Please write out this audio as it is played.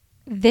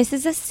This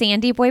is a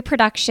Sandy Boy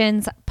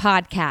Productions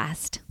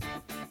podcast.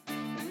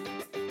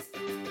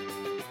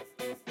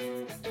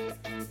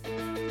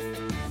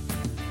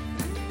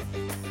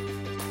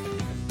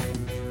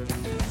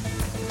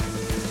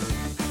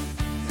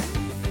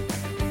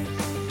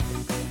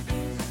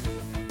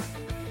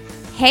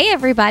 Hey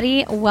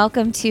everybody,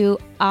 welcome to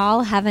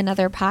I'll Have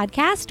Another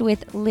Podcast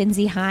with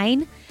Lindsay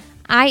Hein.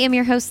 I am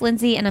your host,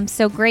 Lindsay, and I'm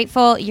so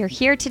grateful you're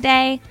here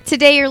today.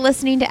 Today you're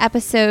listening to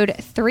episode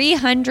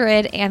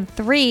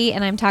 303,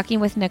 and I'm talking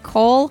with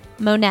Nicole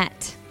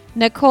Monette.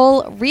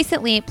 Nicole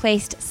recently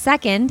placed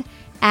second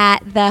at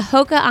the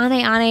Hoka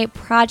Ane Ane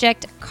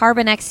Project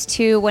Carbon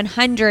X2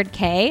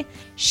 100K.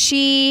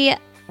 She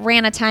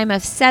ran a time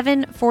of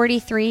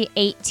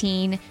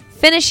 7:43.18,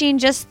 finishing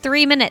just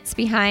 3 minutes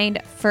behind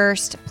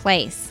first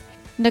place.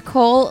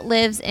 Nicole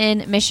lives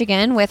in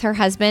Michigan with her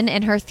husband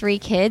and her 3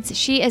 kids.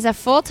 She is a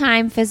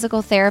full-time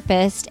physical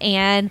therapist,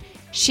 and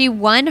she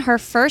won her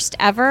first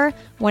ever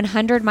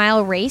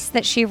 100-mile race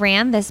that she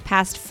ran this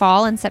past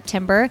fall in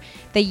September,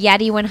 the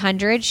Yeti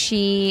 100.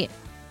 She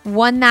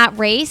won that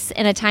race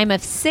in a time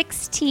of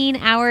 16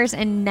 hours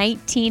and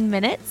 19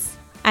 minutes.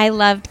 I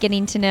loved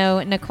getting to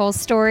know Nicole's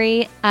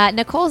story.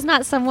 Nicole's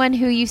not someone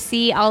who you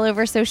see all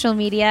over social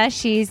media.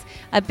 She's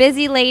a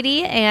busy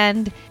lady,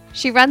 and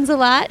she runs a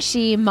lot,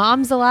 she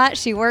moms a lot,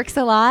 she works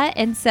a lot,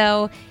 and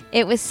so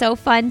it was so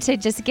fun to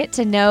just get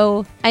to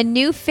know a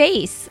new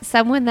face,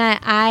 someone that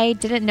I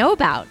didn't know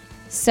about.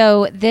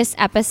 So this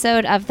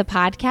episode of the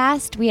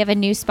podcast, we have a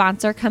new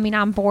sponsor coming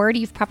on board.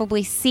 You've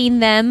probably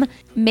seen them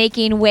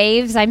making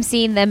waves. I'm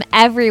seeing them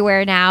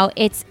everywhere now.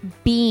 It's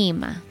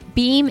Beam.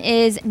 Beam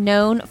is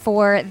known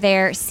for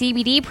their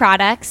CBD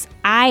products.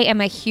 I am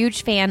a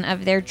huge fan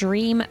of their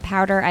Dream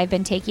Powder. I've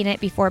been taking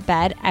it before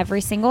bed every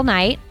single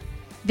night.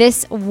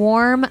 This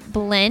warm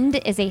blend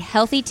is a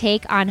healthy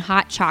take on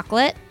hot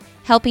chocolate,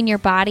 helping your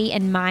body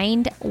and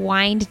mind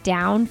wind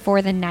down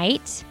for the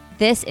night.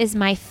 This is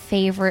my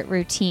favorite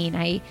routine.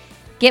 I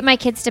get my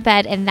kids to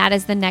bed, and that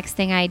is the next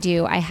thing I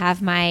do. I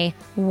have my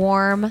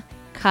warm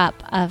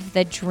cup of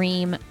the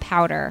Dream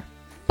Powder.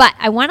 But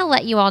I want to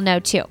let you all know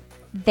too,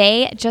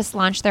 they just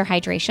launched their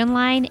hydration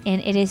line,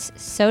 and it is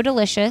so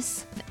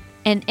delicious.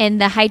 And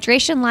the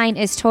hydration line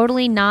is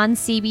totally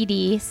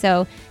non-CBD.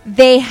 So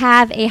they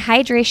have a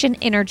hydration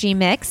energy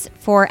mix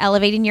for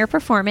elevating your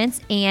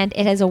performance, and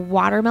it has a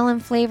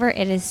watermelon flavor.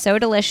 It is so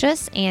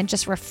delicious and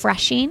just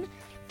refreshing.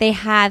 They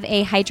have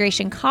a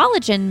hydration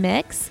collagen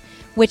mix,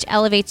 which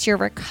elevates your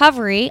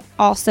recovery,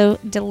 also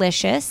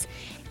delicious.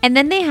 And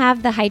then they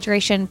have the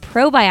hydration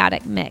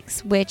probiotic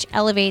mix, which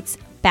elevates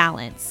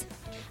balance.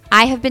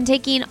 I have been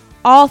taking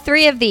all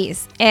 3 of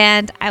these,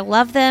 and I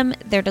love them.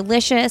 They're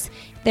delicious.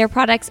 Their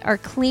products are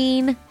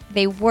clean.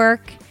 They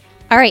work.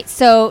 All right,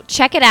 so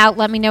check it out.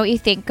 Let me know what you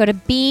think. Go to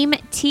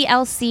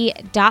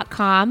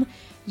beamtlc.com.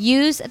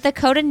 Use the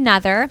code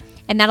ANOTHER,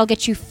 and that'll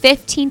get you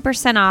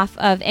 15% off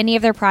of any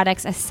of their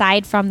products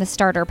aside from the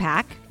starter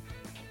pack.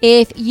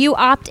 If you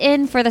opt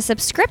in for the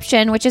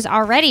subscription, which is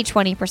already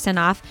 20%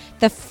 off,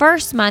 the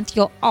first month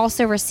you'll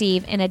also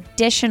receive an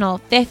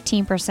additional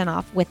 15%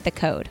 off with the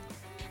code.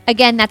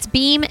 Again, that's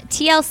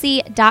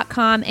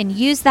beamtlc.com, and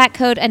use that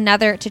code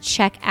ANOTHER to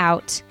check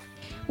out.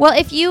 Well,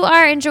 if you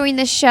are enjoying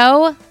this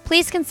show,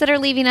 please consider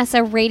leaving us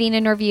a rating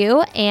and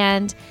review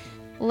and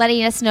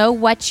letting us know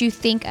what you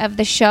think of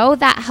the show.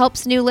 That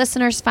helps new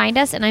listeners find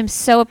us, and I'm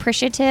so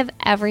appreciative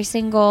every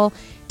single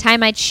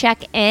time I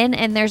check in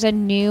and there's a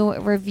new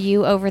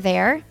review over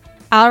there.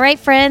 All right,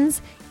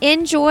 friends,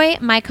 enjoy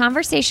my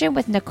conversation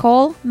with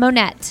Nicole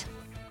Monette.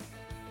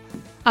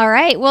 All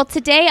right, well,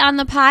 today on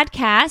the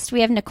podcast, we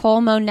have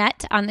Nicole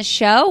Monette on the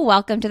show.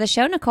 Welcome to the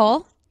show,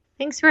 Nicole.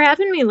 Thanks for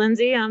having me,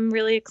 Lindsay. I'm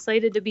really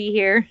excited to be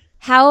here.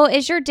 How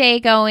is your day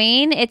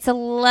going? It's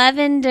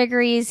 11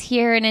 degrees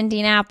here in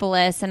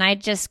Indianapolis, and I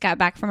just got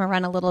back from a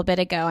run a little bit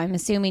ago. I'm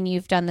assuming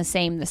you've done the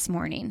same this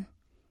morning.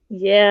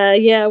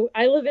 Yeah.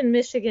 I live in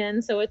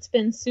Michigan, so it's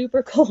been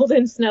super cold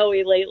and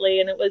snowy lately,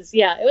 and it was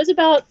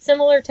about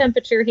similar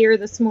temperature here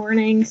this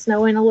morning,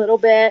 snowing a little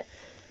bit.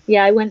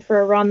 Yeah, I went for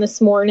a run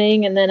this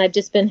morning, and then I've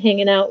just been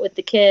hanging out with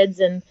the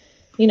kids and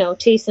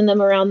chasing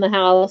them around the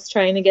house,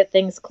 trying to get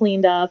things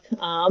cleaned up.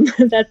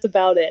 That's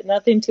about it.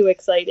 Nothing too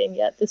exciting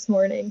yet this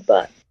morning,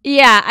 but.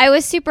 Yeah, I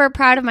was super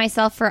proud of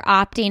myself for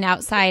opting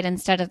outside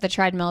instead of the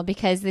treadmill,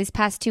 because these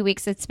past 2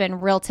 weeks, it's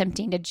been real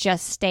tempting to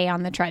just stay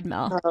on the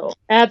treadmill. Oh,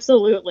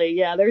 absolutely.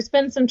 Yeah, there's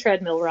been some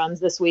treadmill runs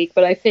this week,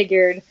 but I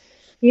figured,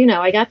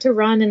 I got to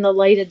run in the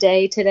light of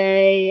day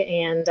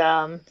today, and,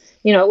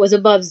 it was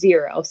above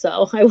 0,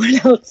 so I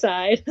went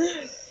outside.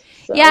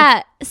 So.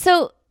 Yeah,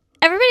 so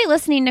everybody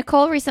listening,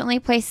 Nicole recently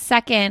placed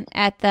second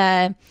at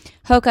the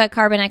Hoka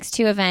Carbon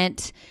X2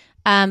 event,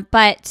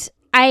 but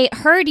I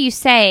heard you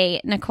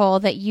say, Nicole,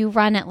 that you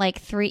run at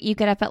you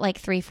get up at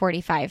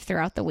 3:45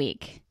 throughout the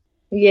week.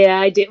 Yeah,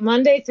 I do.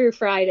 Monday through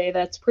Friday,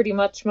 that's pretty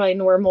much my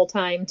normal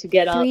time to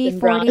get up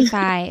and run.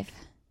 3:45.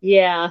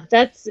 Yeah,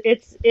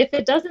 if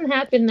it doesn't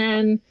happen,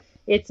 then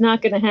it's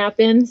not going to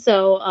happen.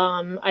 So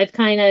I've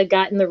kind of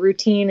gotten the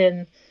routine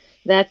and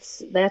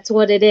that's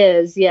what it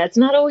is. Yeah, it's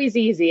not always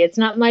easy. It's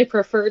not my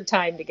preferred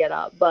time to get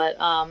up, but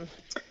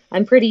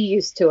I'm pretty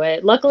used to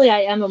it. Luckily,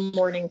 I am a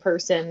morning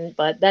person,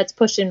 but that's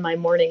pushing my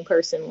morning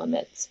person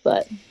limits.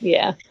 But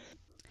yeah.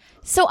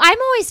 So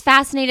I'm always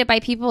fascinated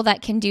by people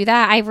that can do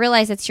that. I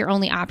realize it's your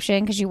only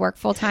option because you work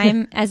full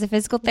time as a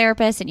physical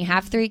therapist and you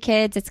have 3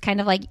 kids. It's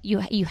kind of like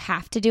you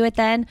have to do it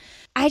then.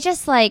 I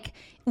just like,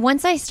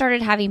 once I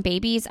started having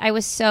babies, I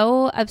was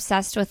so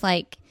obsessed with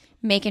like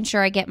making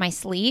sure I get my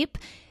sleep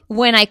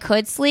when I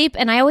could sleep.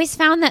 And I always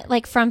found that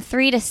like from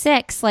 3 to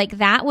 6, like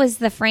that was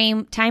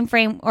the time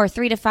frame, or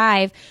 3 to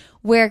 5,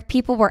 where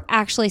people were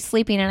actually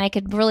sleeping and I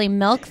could really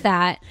milk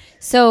that.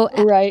 So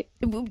right.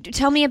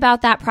 Tell me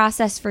about that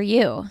process for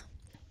you.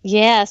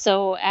 Yeah,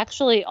 so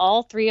actually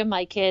all 3 of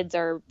my kids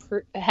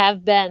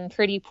have been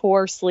pretty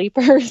poor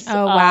sleepers.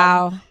 Oh,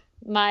 wow.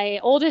 My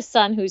oldest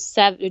son, who's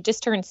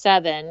just turned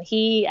 7,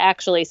 he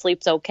actually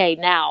sleeps okay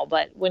now.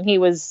 But when he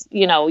was,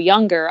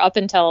 younger, up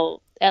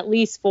until at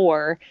least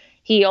 4,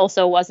 he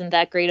also wasn't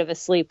that great of a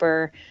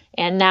sleeper.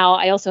 And now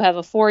I also have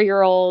a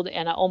 4-year-old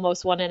and an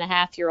almost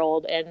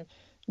 1.5-year-old, and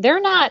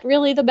they're not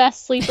really the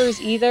best sleepers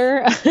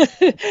either.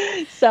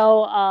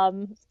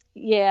 So,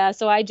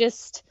 so I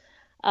just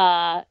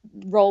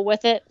roll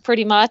with it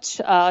pretty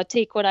much,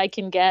 take what I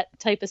can get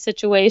type of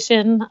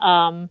situation.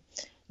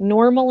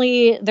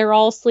 Normally they're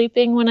all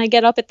sleeping when I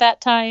get up at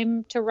that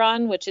time to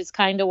run, which is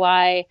kind of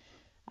why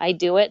I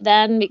do it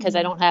then, because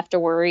I don't have to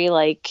worry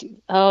like,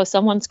 oh,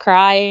 someone's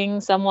crying,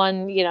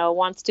 someone,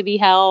 wants to be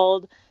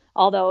held.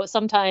 Although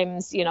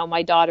sometimes,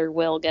 my daughter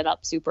will get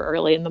up super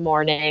early in the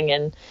morning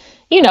and,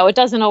 it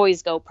doesn't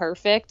always go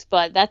perfect,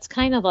 but that's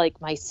kind of like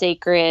my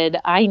sacred.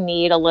 I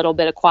need a little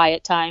bit of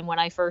quiet time when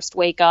I first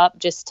wake up,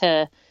 just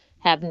to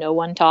have no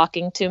one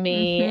talking to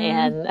me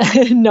and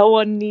no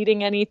one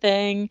needing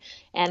anything.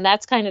 And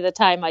that's kind of the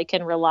time I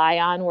can rely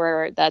on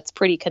where that's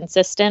pretty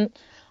consistent.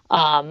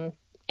 And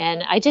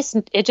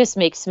it just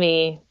makes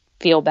me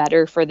feel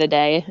better for the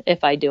day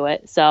if I do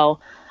it. So,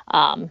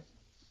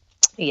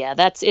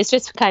 it's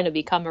just kind of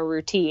become a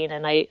routine,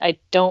 and I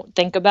don't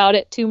think about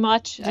it too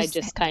much. I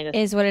just kind of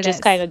is what it is.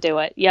 Just kind of do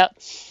it. Yep.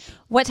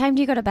 What time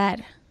do you go to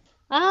bed?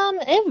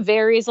 It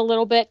varies a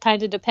little bit.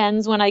 Kind of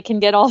depends when I can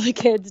get all the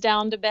kids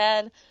down to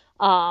bed.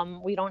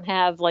 We don't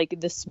have like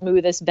the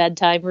smoothest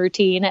bedtime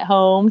routine at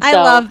home. I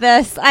love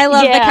this. I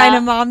love the kind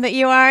of mom that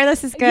you are.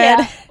 This is good.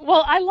 Yeah.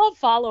 Well, I love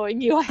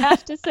following you, I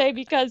have to say,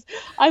 because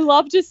I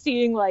love just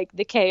seeing like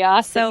the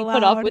chaos that you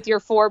put up with your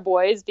 4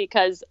 boys,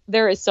 because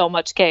there is so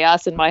much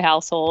chaos in my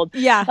household.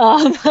 Yeah.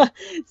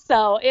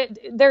 So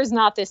there's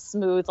not this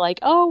smooth like,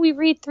 oh, we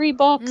read 3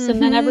 books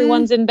and then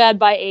everyone's in bed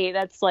by 8.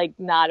 That's like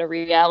not a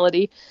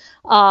reality.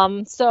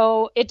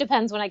 So it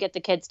depends when I get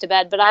the kids to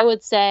bed, but I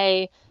would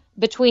say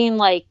between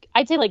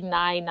I'd say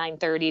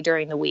 9:30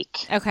 during the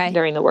week. Okay.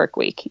 During the work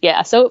week.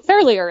 Yeah. So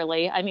fairly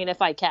early. I mean,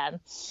 if I can.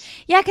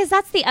 Yeah. 'Cause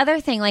that's the other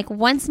thing. Like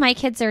once my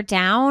kids are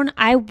down,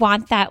 I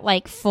want that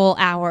like full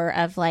hour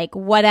of like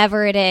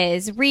whatever it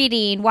is,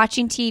 reading,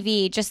 watching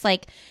TV, just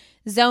like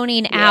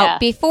zoning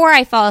out before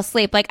I fall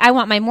asleep. Like I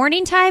want my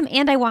morning time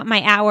and I want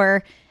my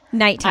hour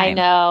nighttime. I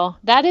know.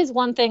 That is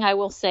one thing I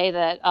will say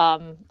that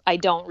I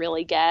don't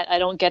really get. I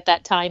don't get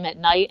that time at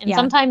night. And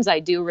sometimes I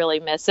do really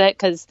miss it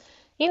because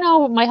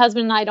my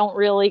husband and I don't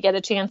really get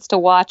a chance to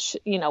watch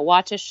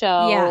a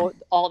show,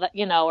 all that,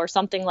 or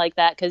something like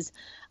that. Cause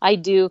I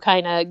do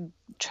kind of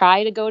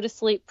try to go to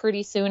sleep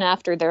pretty soon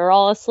after they're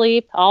all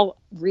asleep. I'll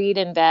read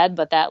in bed,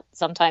 but that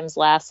sometimes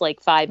lasts like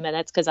 5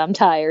 minutes cause I'm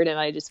tired and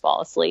I just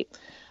fall asleep.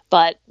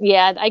 But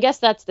yeah, I guess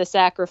that's the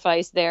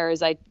sacrifice there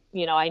is I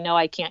know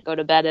I can't go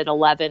to bed at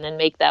 11 and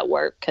make that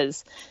work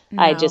because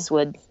I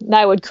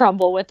would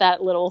crumble with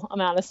that little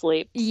amount of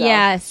sleep. So.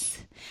 Yes.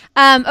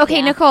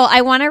 Okay, Nicole,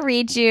 I want to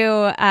read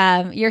you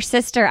your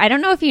sister. I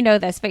don't know if you know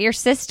this, but your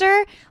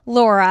sister,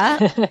 Laura.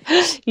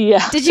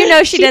 Yeah. Did you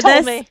know she did told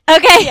this? Me.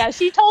 Okay. Yeah,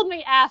 she told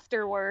me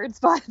afterwards,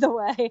 by the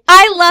way.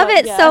 I love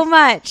it so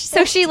much.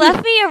 So she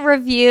left me a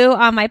review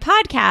on my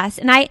podcast.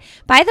 And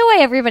by the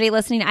way, everybody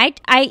listening,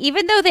 I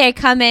even though they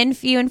come in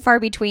few and far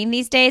between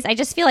these days, I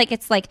just feel like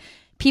it's like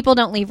people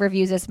don't leave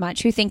reviews as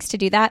much. Who thinks to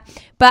do that?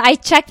 But I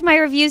checked my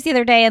reviews the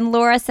other day and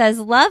Laura says,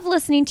 love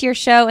listening to your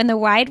show and the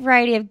wide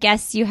variety of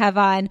guests you have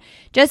on.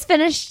 Just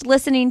finished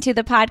listening to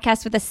the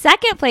podcast with the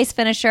second place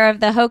finisher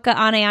of the Hoka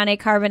Ane Ane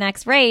Carbon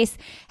X race.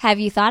 Have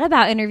you thought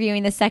about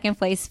interviewing the second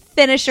place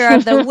finisher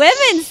of the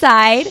women's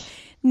side?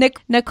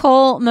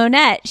 Nicole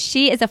Monette.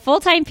 She is a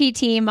full-time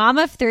PT, mom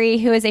of 3,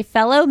 who is a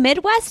fellow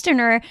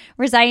Midwesterner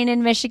residing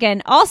in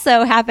Michigan.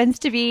 Also happens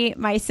to be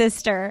my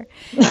sister.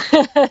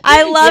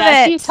 I love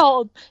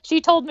it.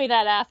 She told me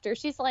that after.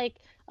 She's like,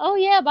 oh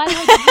yeah, by the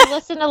way, did you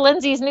listen to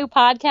Lindsay's new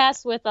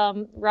podcast with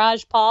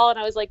Raj Paul? And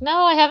I was like,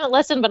 no, I haven't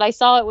listened, but I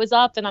saw it was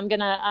up and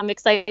I'm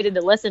excited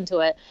to listen to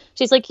it.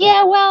 She's like,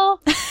 yeah, well,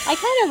 I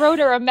kind of wrote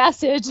her a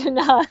message and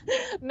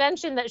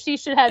mentioned that she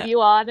should have you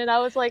on. And I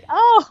was like,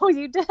 oh,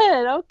 you did?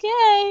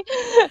 Okay.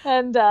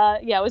 And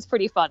it was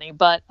pretty funny.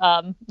 But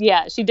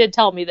she did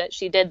tell me that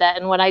she did that.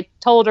 And when I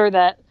told her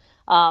that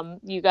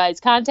you guys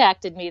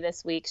contacted me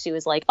this week, she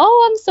was like,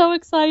 "Oh, I'm so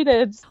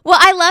excited." Well,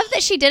 I love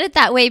that she did it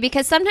that way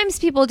because sometimes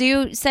people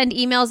do send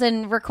emails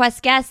and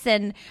request guests,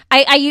 and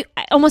I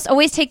almost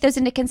always take those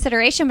into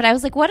consideration. But I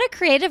was like, what a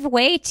creative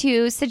way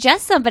to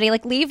suggest somebody,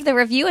 like leave the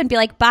review and be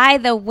like, by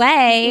the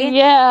way.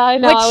 Yeah, I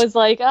know. I was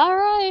like, all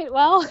right,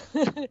 well.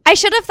 I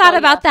should have thought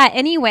about that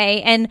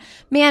anyway. And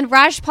man,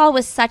 Rajpal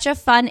was such a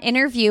fun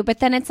interview. But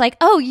then it's like,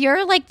 oh,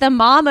 you're like the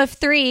mom of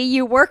 3.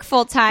 You work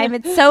full time.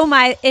 It's so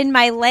in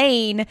my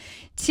lane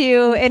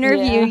to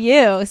interview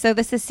you. So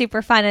this is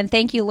super fun. And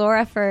thank you,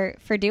 Laura,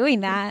 for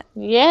doing that.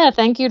 Yeah,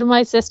 thank you to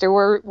my sister.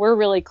 We're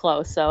really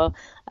close. So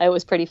it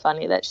was pretty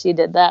funny that she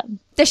did that.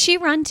 Does she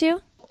run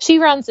too? She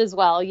runs as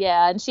well,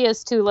 yeah. And she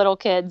has 2 little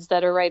kids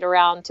that are right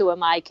around 2 of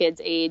my kids'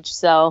 age.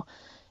 So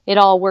it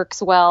all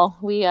works well.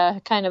 We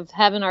kind of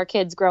having our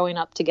kids growing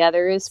up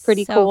together is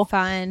pretty cool. So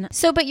fun.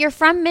 So, but you're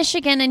from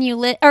Michigan and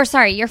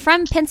you're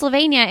from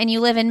Pennsylvania and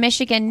you live in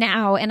Michigan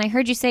now. And I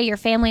heard you say your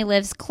family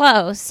lives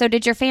close. So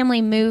did your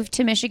family move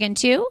to Michigan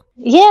too?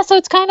 Yeah, so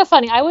it's kind of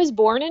funny. I was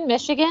born in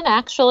Michigan,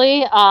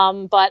 actually,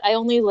 but I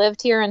only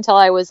lived here until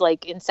I was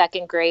like in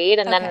 2nd grade.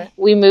 And then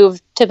we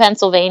moved to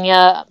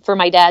Pennsylvania for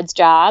my dad's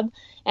job.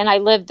 And I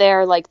lived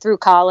there like through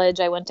college.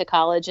 I went to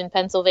college in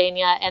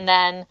Pennsylvania. And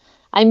then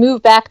I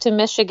moved back to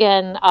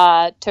Michigan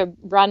to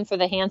run for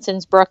the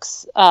Hansons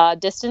Brooks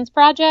distance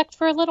project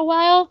for a little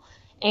while.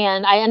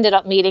 And I ended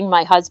up meeting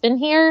my husband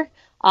here,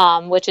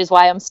 which is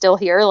why I'm still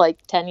here like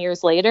 10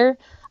 years later.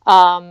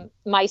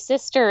 My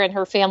sister and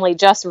her family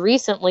just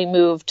recently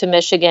moved to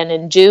Michigan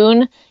in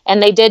June, and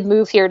they did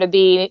move here to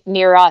be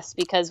near us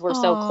because we're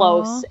so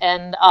close.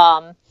 And,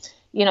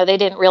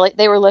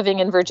 they were living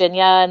in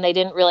Virginia and they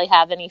didn't really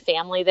have any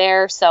family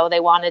there. So they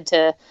wanted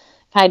to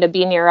kind of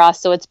be near us.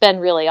 So it's been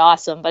really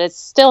awesome, but it's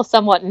still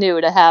somewhat new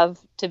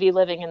to be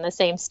living in the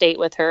same state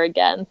with her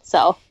again.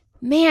 So.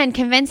 Man,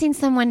 convincing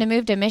someone to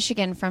move to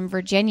Michigan from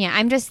Virginia.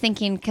 I'm just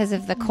thinking because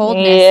of the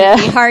coldness,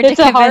 it'd be hard to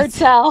convince.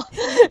 It's a hard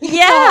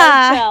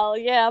sell.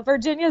 Yeah,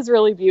 Virginia's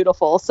really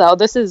beautiful. So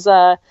this is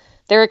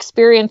they're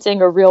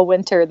experiencing a real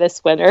winter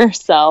this winter.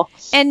 So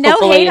and no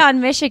hate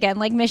on Michigan.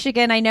 Like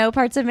Michigan, I know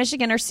parts of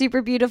Michigan are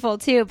super beautiful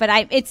too, but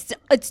it's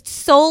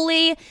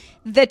solely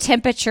the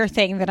temperature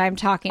thing that I'm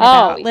talking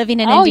about. Living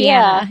in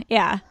Indiana,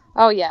 yeah.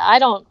 Oh yeah, I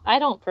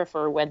don't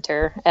prefer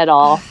winter at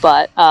all,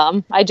 but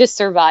I just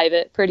survive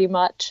it pretty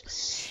much.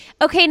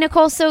 Okay,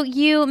 Nicole, so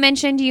you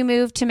mentioned you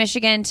moved to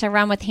Michigan to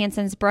run with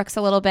Hansons Brooks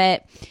a little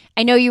bit.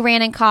 I know you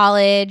ran in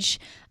college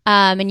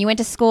and you went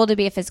to school to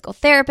be a physical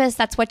therapist.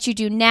 That's what you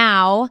do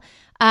now.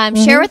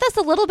 Share with us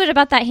a little bit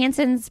about that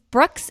Hansons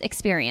Brooks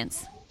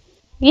experience.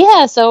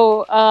 Yeah,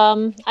 so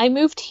I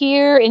moved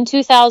here in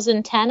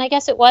 2010, I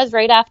guess it was,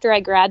 right after I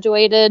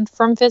graduated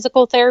from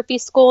physical therapy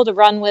school to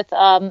run with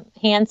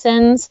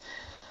Hansons.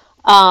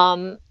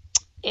 And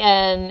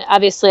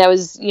obviously I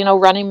was,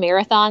 running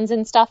marathons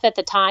and stuff at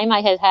the time.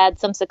 I had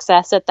some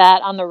success at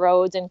that on the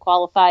roads and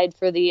qualified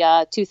for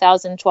the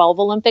 2012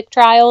 Olympic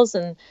trials.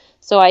 And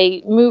so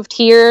I moved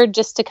here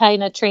just to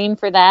kind of train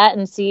for that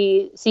and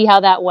see how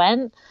that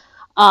went.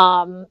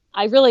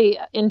 I really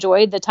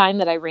enjoyed the time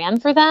that I ran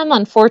for them.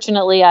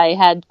 Unfortunately, I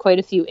had quite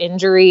a few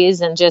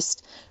injuries and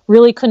just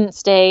really couldn't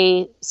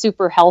stay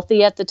super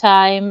healthy at the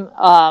time.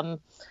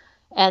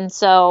 And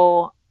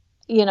so,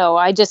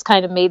 I just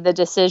kind of made the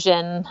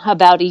decision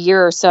about a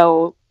year or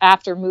so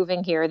after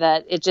moving here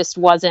that it just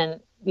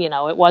wasn't,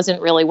 it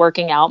wasn't really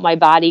working out. My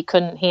body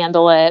couldn't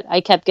handle it.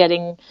 I kept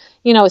getting,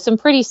 some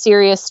pretty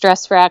serious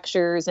stress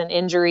fractures and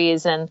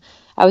injuries, and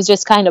I was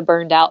just kind of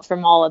burned out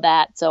from all of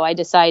that. So I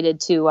decided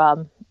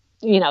to,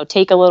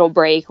 take a little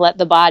break, let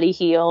the body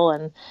heal.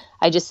 And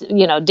I just,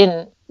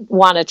 didn't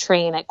want to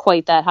train at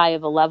quite that high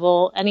of a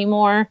level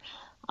anymore.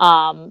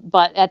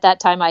 But at that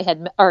time I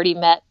had already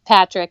met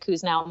Patrick,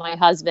 who's now my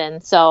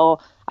husband. So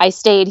I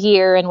stayed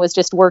here and was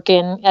just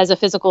working as a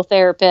physical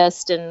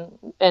therapist, and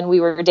we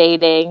were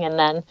dating. And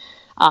then,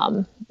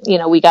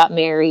 we got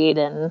married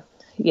and,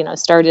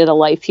 started a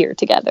life here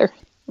together.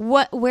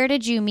 Where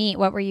did you meet?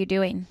 What were you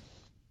doing?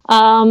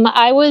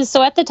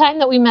 So at the time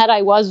that we met,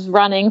 I was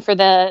running for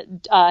the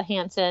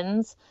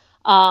Hansons.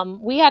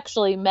 We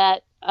actually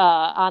met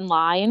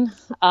online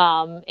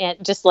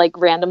and just like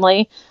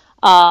randomly.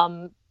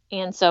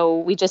 And so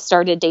we just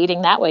started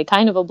dating that way,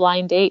 kind of a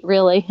blind date,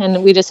 really.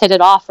 And we just hit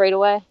it off right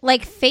away.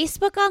 Like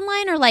Facebook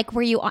online, or like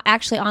were you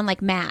actually on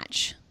like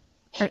Match?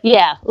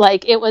 Yeah,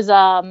 like it was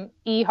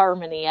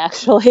eHarmony,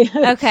 actually.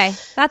 Okay,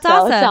 that's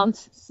awesome.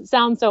 It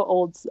sounds so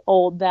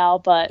old now,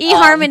 but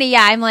eHarmony,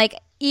 yeah, I'm like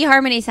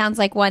eHarmony sounds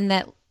like one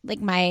that like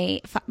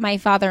my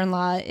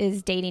father-in-law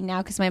is dating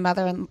now because my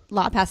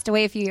mother-in-law passed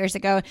away a few years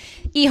ago.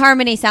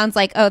 eHarmony sounds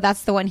like, oh,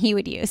 that's the one he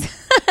would use.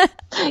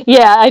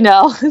 Yeah, I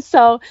know.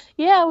 So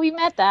yeah, we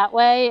met that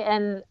way,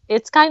 and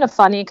it's kind of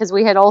funny because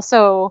we had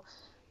also,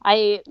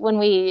 when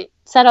we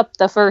set up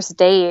the first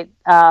date,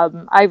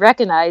 I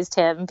recognized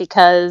him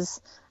because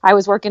I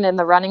was working in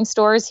the running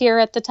stores here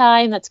at the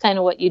time. That's kind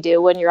of what you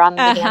do when you're on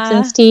the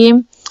Hansons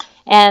team.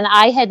 And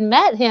I had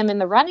met him in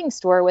the running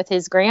store with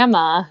his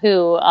grandma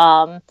who,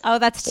 oh,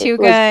 that's too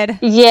good.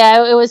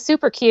 Yeah, it was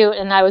super cute.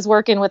 And I was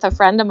working with a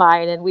friend of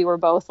mine and we were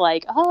both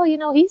like, oh,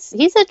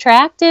 he's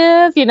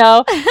attractive,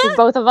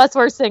 both of us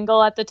were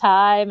single at the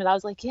time. And I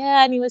was like,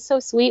 yeah, and he was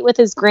so sweet with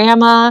his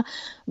grandma,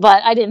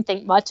 but I didn't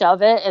think much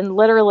of it. And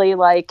literally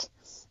like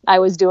I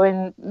was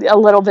doing a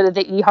little bit of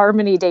the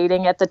eHarmony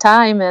dating at the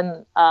time.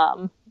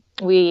 And,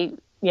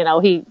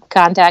 he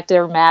contacted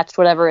or matched,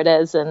 whatever it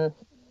is. And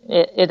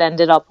it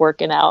ended up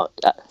working out.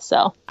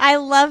 So I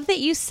love that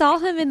you saw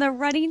him in the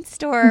running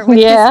store with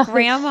his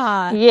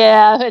grandma.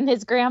 Yeah, and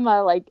his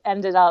grandma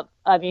ended up.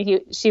 I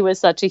mean, she was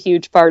such a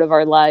huge part of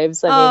our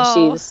lives. I mean,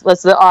 she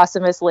was the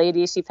awesomest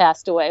lady. She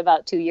passed away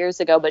about 2 years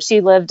ago, but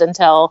she lived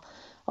until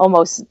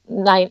almost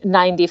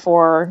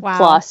 94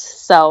 plus.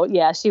 So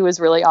yeah, she was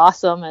really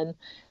awesome, and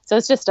so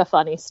it's just a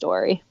funny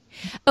story.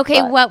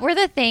 Okay, what were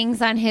the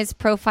things on his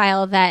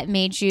profile that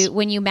made you,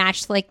 when you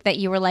matched, like that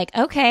you were like,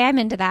 okay, I'm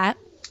into that?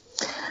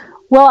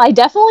 Well, I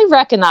definitely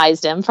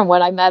recognized him from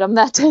when I met him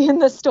that day in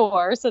the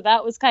store. So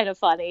that was kind of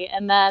funny.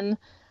 And then,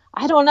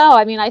 I don't know.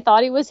 I mean, I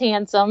thought he was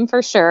handsome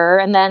for sure.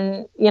 And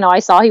then, I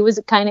saw he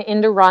was kind of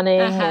into running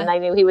and I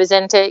knew he was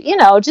into,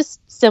 just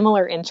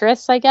similar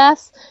interests, I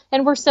guess.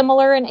 And we're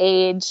similar in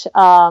age.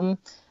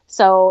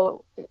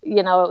 So,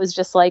 it was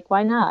just like,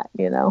 why not,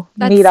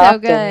 That's meet so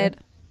up. Good.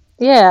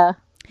 Yeah.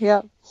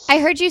 I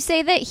heard you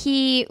say that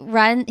he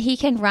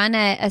can run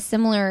at a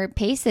similar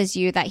pace as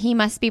you, that he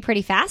must be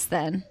pretty fast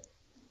then.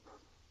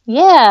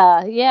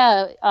 Yeah.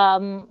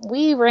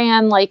 We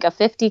ran like a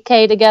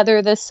 50K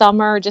together this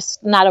summer,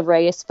 just not a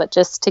race, but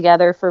just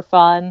together for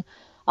fun.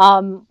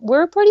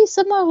 We're pretty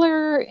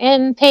similar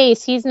in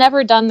pace. He's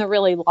never done the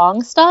really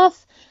long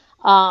stuff.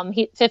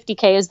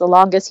 50K is the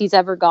longest he's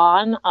ever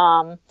gone.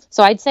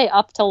 So I'd say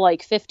up to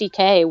like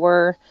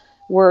 50K,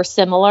 we're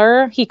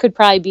similar. He could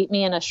probably beat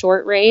me in a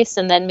short race,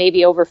 and then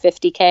maybe over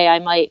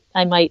 50K,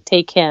 I might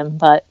take him.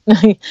 But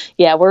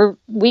yeah,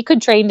 we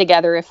could train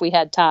together if we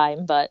had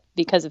time, but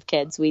because of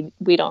kids, we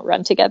don't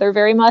run together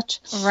very much.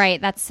 Right,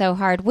 that's so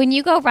hard. When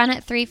you go run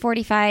at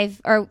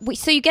 3:45,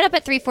 so you get up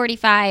at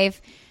 3:45.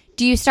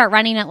 Do you start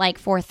running at like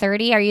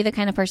 4:30? Are you the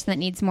kind of person that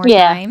needs more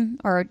time,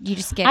 or you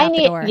just get out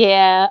the door?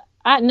 Yeah,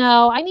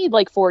 I need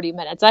like 40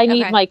 minutes. I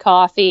need my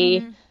coffee.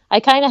 Mm-hmm. I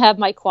kind of have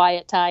my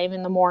quiet time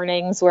in the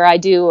mornings where I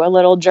do a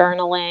little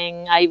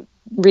journaling. I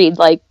read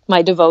like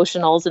my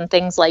devotionals and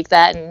things like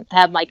that and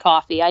have my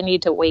coffee. I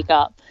need to wake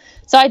up.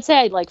 So I'd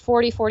say like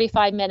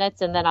 45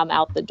 minutes and then I'm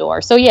out the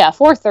door. So yeah,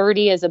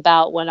 4:30 is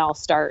about when I'll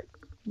start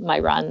my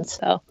runs.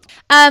 So,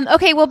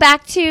 okay. Well,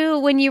 back to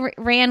when you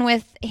ran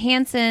with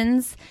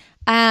Hanson's,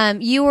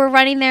 you were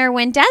running there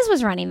when Des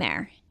was running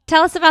there.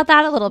 Tell us about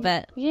that a little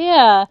bit.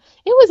 Yeah,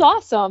 it was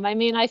awesome. I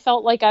mean, I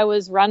felt like I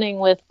was running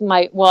with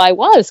I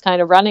was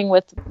kind of running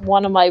with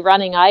one of my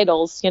running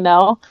idols,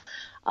 But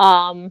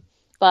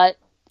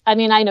I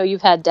mean, I know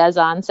you've had Des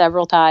on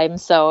several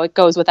times, so it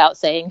goes without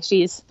saying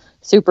she's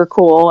super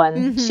cool,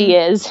 and she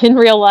is in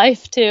real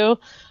life too.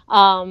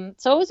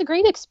 So it was a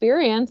great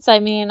experience. I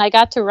mean, I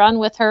got to run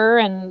with her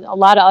and a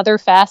lot of other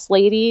fast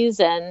ladies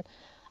and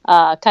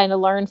kind of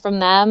learn from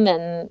them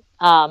and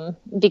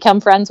become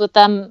friends with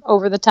them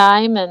over the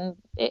time. And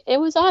it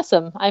was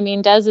awesome. I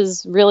mean, Des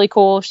is really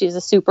cool. She's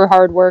a super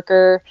hard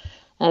worker.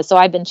 So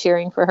I've been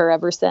cheering for her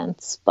ever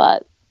since.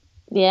 But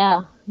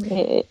yeah,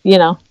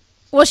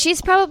 Well,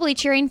 she's probably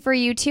cheering for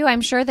you too. I'm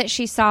sure that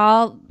she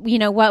saw,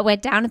 what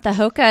went down at the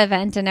Hoka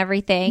event and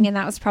everything. And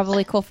that was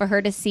probably cool for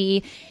her to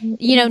see,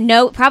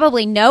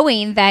 probably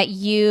knowing that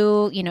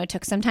you,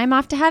 took some time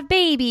off to have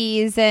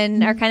babies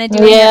and are kind of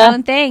doing your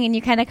own thing. And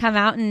you kind of come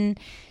out and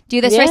do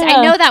this race.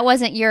 I know that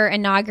wasn't your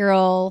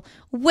inaugural,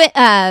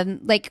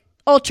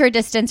 ultra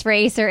distance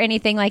race or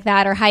anything like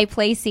that, or high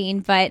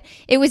placing, but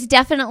it was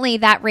definitely,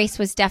 that race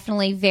was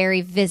definitely very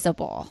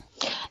visible.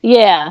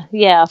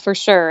 Yeah, for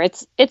sure.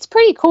 It's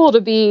pretty cool to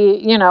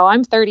be,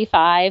 I'm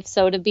 35,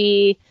 so to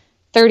be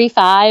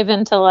 35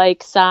 and to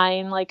like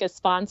sign like a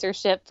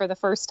sponsorship for the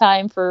first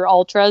time for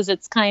ultras,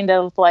 it's kind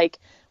of like,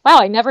 wow,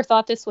 I never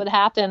thought this would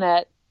happen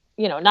at,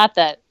 not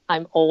that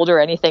I'm old or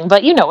anything,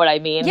 but you know what I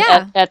mean,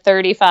 at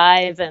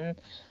 35. And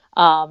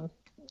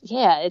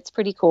it's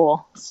pretty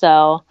cool.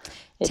 So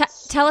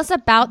tell us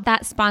about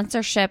that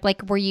sponsorship.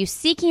 Like, were you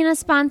seeking a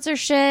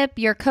sponsorship?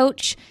 Your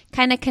coach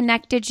kind of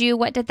connected you.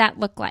 What did that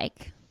look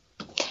like?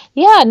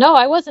 Yeah, no,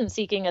 I wasn't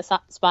seeking a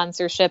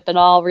sponsorship at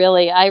all,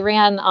 really. I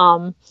ran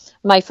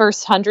my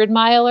first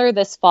 100-miler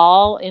this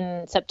fall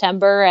in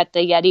September at the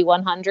Yeti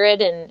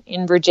 100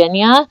 in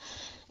Virginia.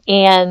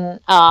 And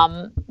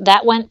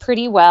that went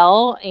pretty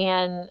well.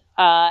 And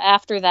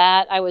after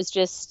that, I was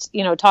just,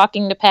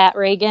 talking to Pat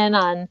Reagan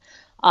on,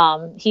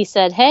 he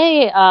said,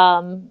 hey,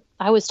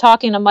 I was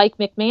talking to Mike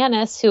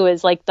McManus, who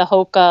is like the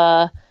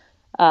Hoka,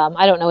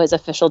 I don't know his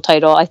official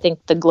title, I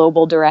think the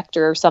global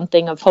director or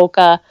something of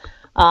Hoka.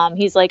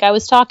 He's like, I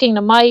was talking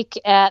to Mike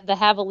at the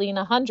Javelina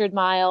 100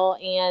 mile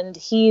and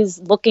he's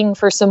looking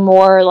for some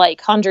more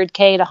like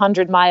 100K to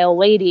 100 mile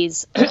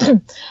ladies.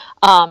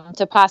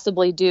 to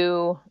possibly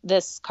do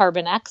this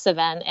Carbon X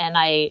event.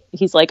 And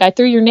he's like, I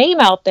threw your name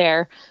out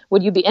there.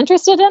 Would you be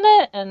interested in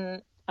it?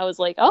 And I was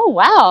like, oh,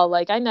 wow.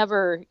 Like I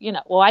never,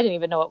 I didn't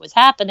even know it was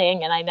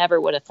happening. And I never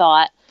would have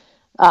thought,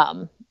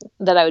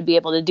 that I would be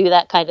able to do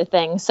that kind of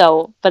thing.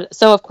 So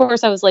of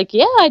course I was like,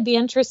 yeah, I'd be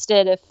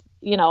interested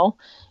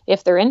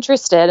if they're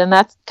interested. And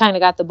that's kind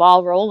of got the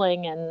ball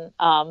rolling.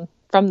 And,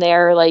 from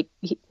there, like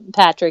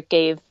Patrick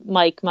gave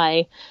Mike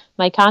my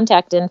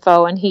contact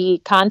info, and he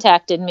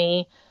contacted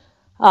me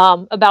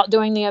about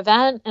doing the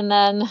event, and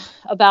then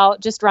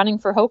about just running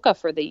for Hoka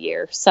for the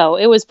year. So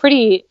it was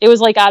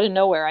like out of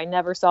nowhere. I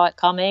never saw it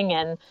coming,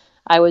 and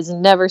I was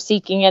never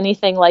seeking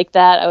anything like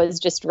that. I was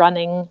just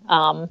running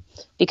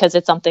because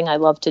it's something I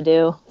love to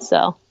do.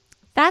 So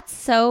that's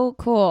so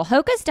cool.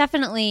 Hoka's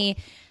definitely,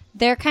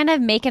 they're kind of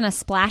making a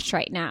splash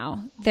right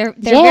now. They're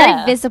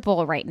very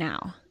visible right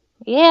now.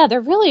 Yeah, they're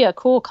really a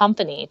cool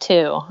company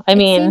too. I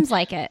mean, seems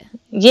like it.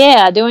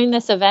 Yeah, doing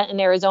this event in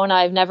Arizona,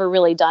 I've never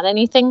really done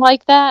anything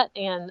like that,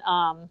 and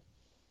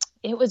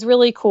it was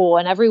really cool.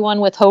 And everyone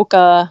with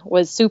Hoka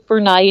was super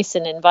nice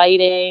and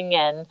inviting,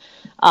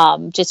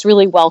 and just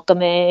really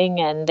welcoming,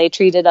 and they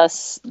treated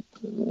us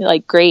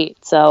like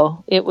great.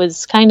 So it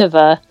was kind of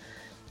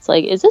it's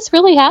like, is this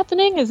really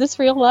happening? Is this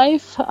real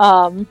life?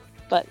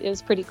 But it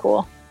was pretty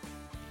cool.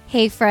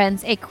 Hey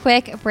friends, a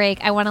quick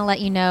break. I want to let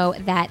you know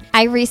that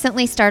I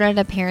recently started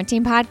a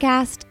parenting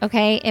podcast.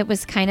 Okay. It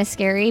was kind of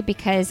scary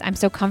because I'm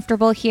so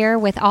comfortable here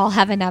with All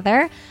Have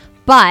Another,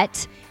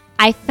 but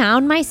I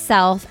found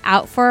myself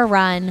out for a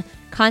run,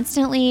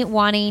 constantly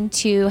wanting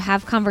to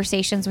have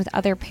conversations with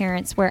other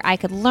parents where I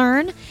could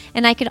learn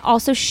and I could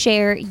also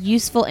share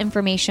useful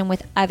information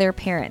with other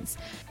parents.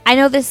 I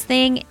know this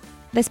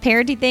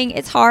parenting thing,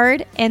 it's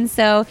hard. And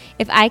so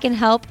if I can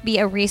help be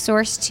a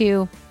resource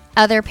to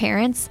other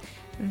parents,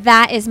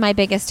 that is my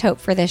biggest hope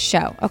for this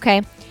show,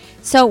 okay?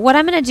 So what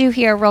I'm going to do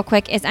here real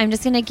quick is I'm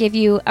just going to give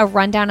you a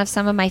rundown of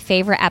some of my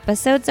favorite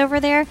episodes over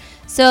there.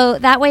 So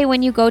that way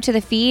when you go to the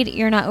feed,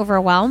 you're not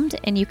overwhelmed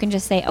and you can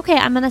just say, okay,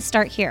 I'm going to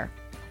start here.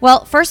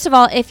 Well, first of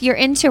all, if you're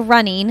into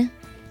running,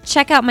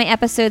 check out my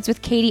episodes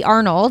with Katie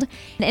Arnold.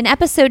 In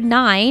episode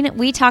 9,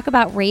 we talk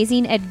about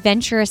raising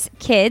adventurous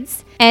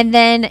kids. And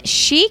then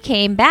she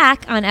came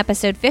back on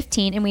episode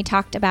 15 and we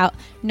talked about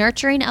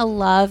nurturing a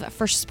love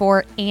for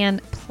sport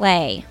and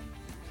play.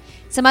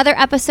 Some other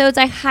episodes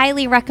I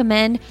highly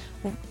recommend.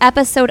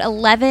 Episode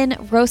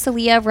 11,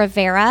 Rosalia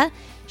Rivera.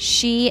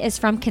 She is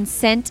from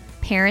Consent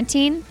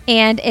Parenting.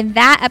 And in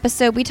that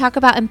episode, we talk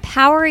about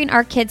empowering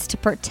our kids to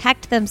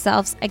protect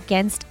themselves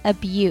against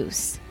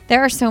abuse.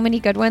 There are so many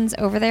good ones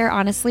over there,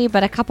 honestly,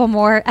 but a couple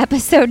more.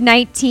 Episode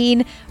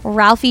 19,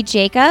 Ralphie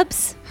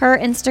Jacobs. Her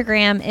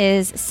Instagram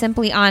is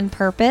Simply On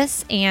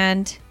Purpose.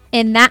 And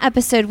in that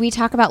episode, we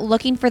talk about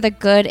looking for the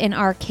good in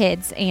our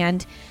kids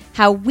and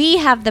how we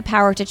have the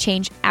power to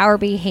change our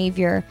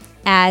behavior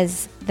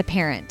as the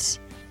parent.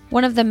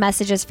 One of the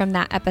messages from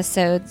that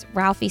episode,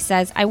 Ralphie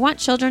says, I want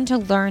children to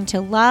learn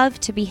to love,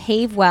 to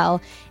behave well,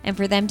 and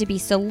for them to be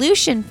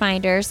solution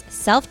finders,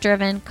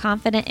 self-driven,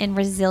 confident, and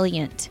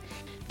resilient.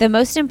 The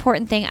most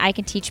important thing I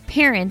can teach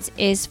parents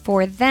is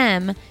for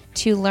them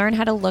to learn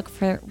how to look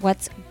for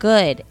what's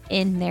good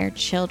in their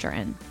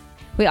children.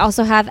 We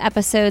also have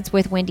episodes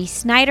with Wendy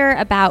Snyder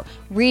about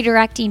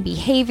redirecting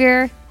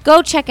behavior.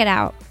 Go check it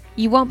out.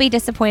 You won't be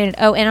disappointed.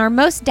 Oh, and our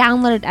most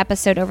downloaded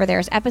episode over there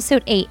is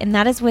episode 8, and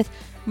that is with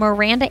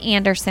Miranda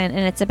Anderson,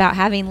 and it's about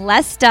having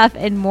less stuff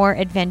and more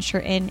adventure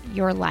in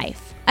your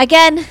life.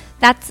 Again,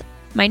 that's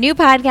my new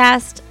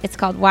podcast. It's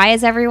called Why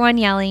Is Everyone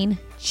Yelling?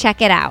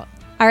 Check it out.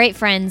 All right,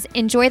 friends,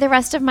 enjoy the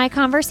rest of my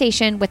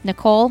conversation with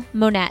Nicole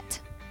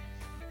Monette.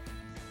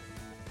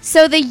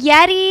 So the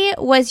Yeti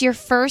was your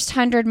first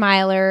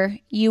 100-miler.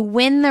 You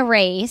win the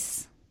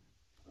race.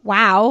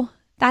 Wow,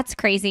 that's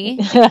crazy.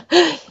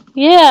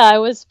 Yeah, it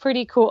was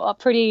pretty cool. A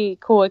pretty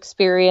cool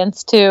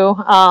experience too.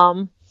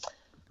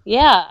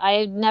 Yeah, I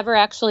had never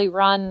actually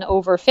run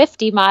over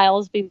 50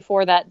 miles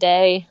before that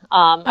day.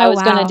 I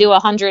was going to do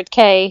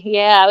 100K.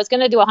 Yeah, I was going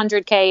to do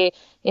 100K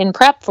in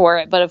prep for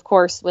it. But of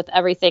course, with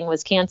everything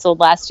was canceled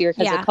last year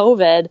because of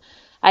COVID,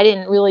 I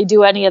didn't really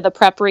do any of the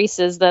prep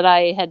races that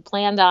I had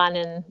planned on.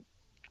 And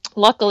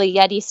luckily,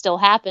 Yeti still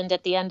happened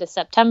at the end of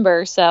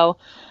September. So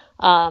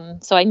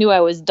I knew I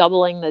was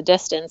doubling the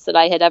distance that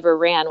I had ever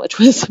ran, which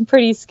was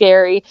pretty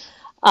scary.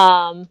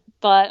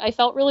 But I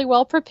felt really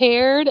well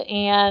prepared,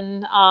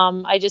 and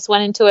I just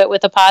went into it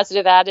with a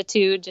positive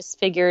attitude, just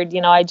figured,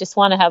 I just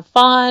want to have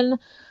fun.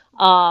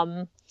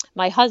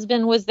 My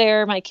husband was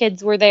there, my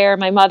kids were there,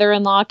 my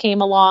mother-in-law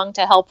came along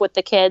to help with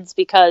the kids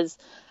because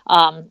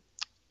man,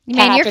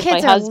 your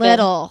kids are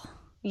little.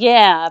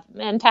 Yeah,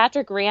 and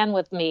Patrick ran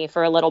with me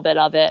for a little bit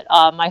of it.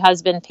 My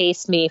husband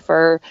paced me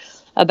for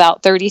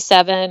about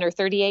 37 or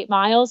 38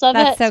 miles of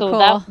it. So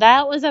cool.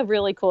 That was a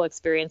really cool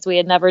experience. We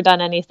had never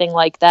done anything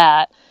like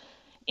that.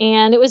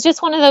 And it was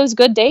just one of those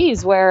good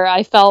days where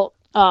I felt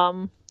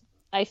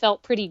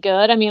pretty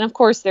good. I mean, of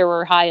course, there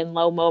were high and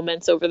low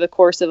moments over the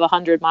course of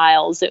 100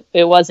 miles.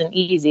 It wasn't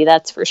easy,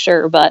 that's for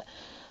sure. But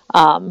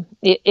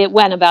it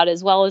went about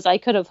as well as I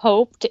could have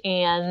hoped.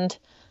 And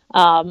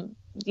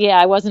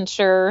I wasn't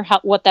sure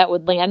what that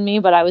would land me,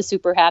 but I was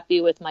super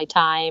happy with my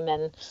time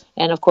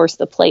and of course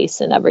the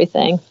place and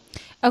everything.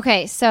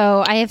 Okay,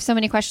 so I have so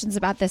many questions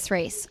about this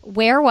race.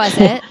 Where was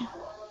it?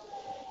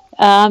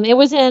 It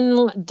was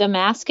in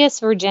Damascus,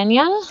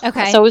 Virginia.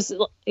 Okay. So it was,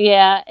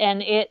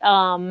 and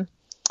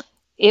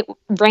it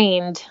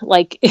rained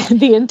like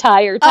the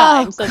entire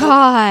time. Oh,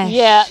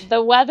 gosh.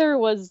 The weather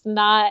was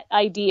not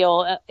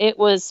ideal. It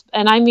was,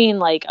 and I mean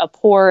like a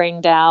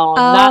pouring down,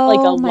 not like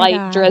a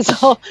light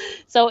drizzle.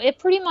 So it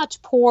pretty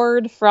much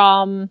poured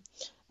from,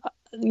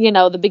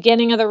 the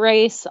beginning of the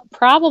race,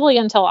 probably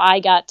until I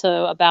got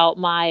to about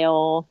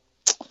mile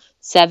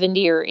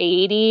 70 or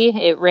 80,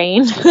 it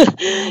rained.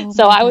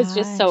 So I was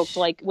just soaked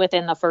like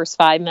within the first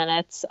 5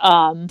 minutes.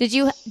 Did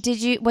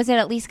you, was it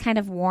at least kind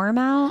of warm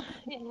out?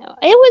 It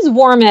was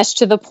warmish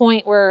to the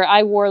point where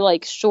I wore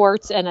like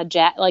shorts and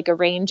a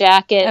rain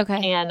jacket.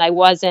 Okay. And I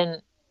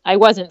wasn't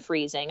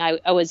freezing.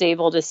 I was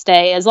able to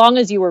stay as long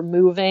as you were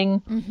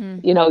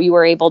moving, you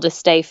were able to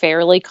stay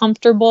fairly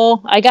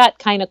comfortable. I got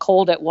kind of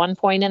cold at one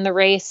point in the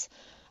race.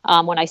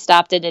 When I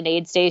stopped at an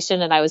aid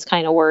station, and I was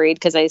kind of worried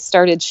because I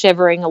started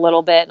shivering a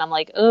little bit, and I'm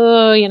like,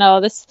 oh,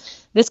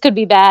 this could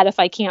be bad if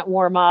I can't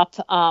warm up.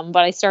 But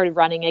I started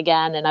running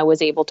again, and I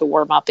was able to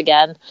warm up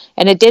again.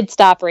 And it did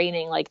stop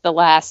raining like the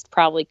last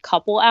probably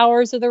couple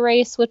hours of the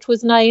race, which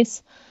was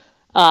nice.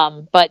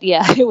 But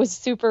yeah, it was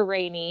super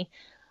rainy.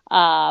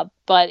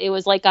 But it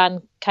was like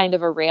on kind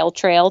of a rail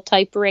trail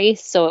type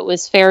race, so it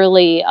was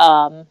fairly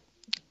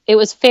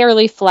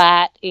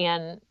flat,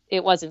 and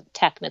it wasn't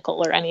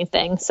technical or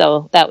anything,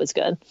 so that was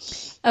good.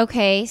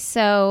 Okay,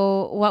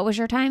 so what was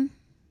your time?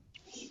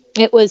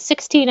 It was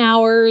 16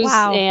 hours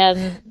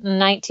and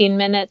 19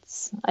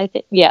 minutes, I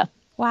think. Yeah.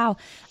 Wow.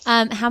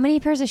 How many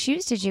pairs of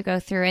shoes did you go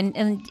through?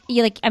 And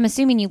you, I'm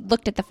assuming you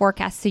looked at the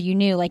forecast, so you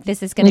knew like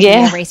this is going to be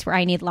a race where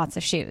I need lots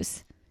of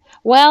shoes.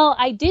 Well,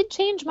 I did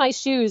change my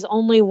shoes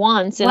only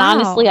once, and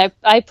honestly,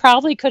 I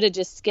probably could have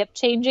just skipped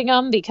changing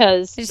them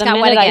because the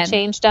minute I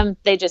changed them,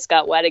 they just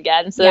got wet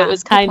again. So it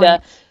was kind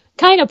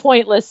of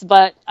pointless,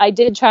 but I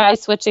did try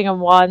switching them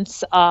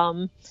once.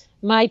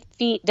 My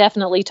feet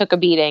definitely took a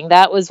beating.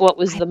 That was what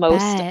was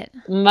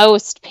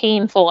most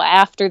painful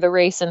after the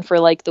race, and for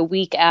like the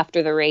week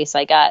after the race,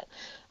 I got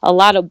a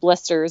lot of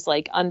blisters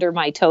like under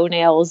my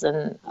toenails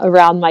and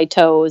around my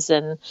toes,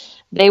 and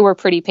they were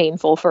pretty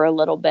painful for a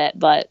little bit,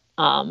 but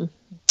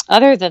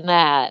other than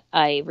that,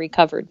 I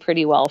recovered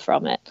pretty well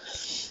from it.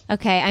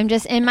 Okay, I'm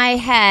just in my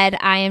head,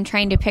 I am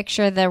trying to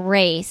picture the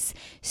race.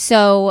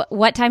 So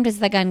what time does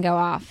the gun go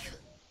off?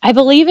 I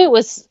believe it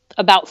was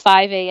about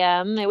 5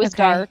 a.m. It was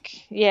dark.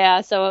 Yeah,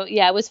 so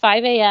it was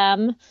 5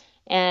 a.m.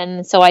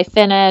 And so I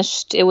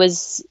finished. It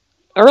was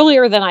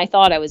earlier than I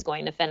thought I was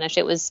going to finish.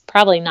 It was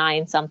probably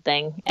 9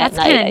 something at night. That's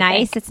kind of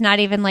nice. Think. It's not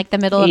even like the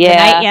middle of the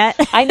night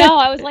yet. I know.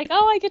 I was like,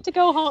 I get to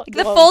go home.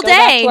 The full day.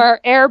 Back to our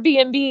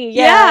Airbnb.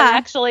 Yeah.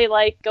 Actually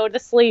like go to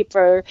sleep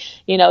or,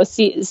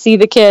 see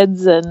the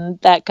kids and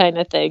that kind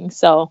of thing.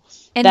 So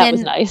that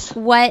was nice.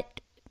 What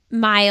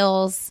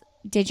miles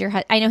did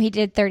I know he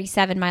did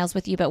 37 miles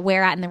with you, but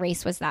where at in the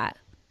race was that?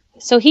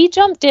 So he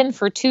jumped in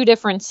for 2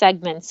 different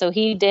segments. So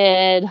he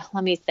did,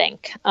 let me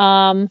think.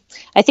 I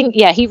think,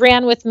 he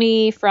ran with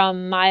me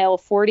from mile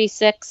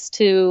 46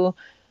 to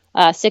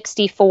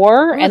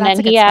 64. And then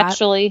he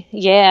actually,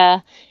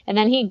 and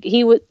then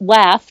he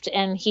left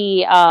and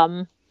he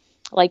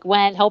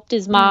went, helped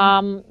his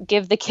mom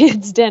give the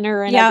kids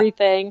dinner and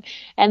everything.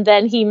 And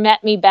then he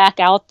met me back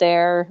out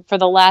there for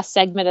the last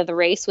segment of the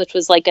race, which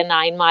was like a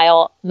 9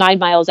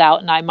 miles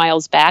out, 9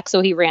 miles back. So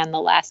he ran the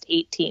last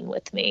 18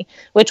 with me,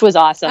 which was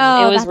awesome.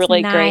 It was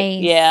really great.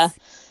 Yeah.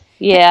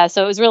 Yeah.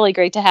 So it was really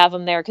great to have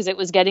him there because it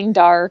was getting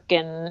dark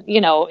and,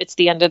 it's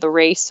the end of the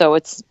race. So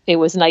it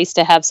was nice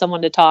to have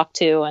someone to talk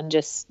to and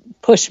just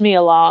push me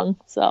along.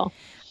 So.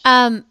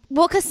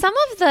 Well, because some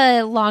of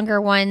the longer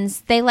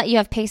ones, they let you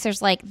have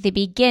pacers like the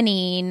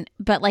beginning,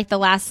 but like the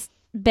last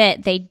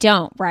bit, they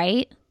don't,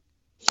 right?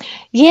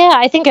 Yeah,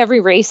 I think every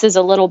race is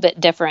a little bit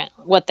different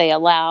what they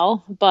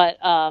allow, but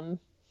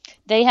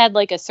they had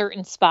like a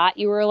certain spot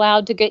you were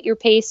allowed to get your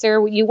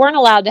pacer. You weren't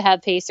allowed to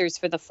have pacers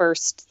for the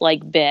first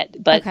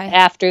bit, but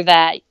after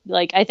that,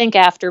 I think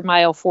after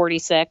mile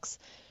 46,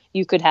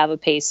 you could have a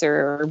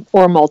pacer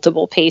or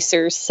multiple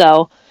pacers.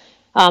 So.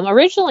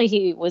 Originally,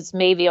 he was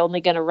maybe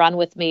only going to run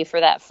with me for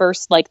that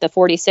first, the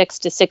 46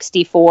 to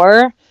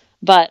 64.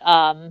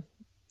 But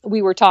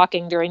we were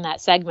talking during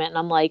that segment, and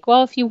I'm like,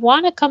 well, if you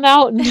want to come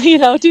out and,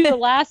 do the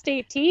last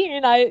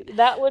 18,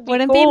 that would be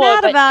Wouldn't cool. Be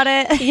mad about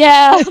it.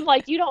 Yeah. I'm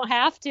like, you don't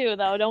have to,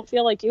 though. Don't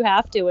feel like you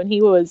have to. And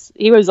he was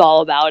all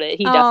about it.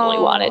 He definitely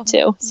wanted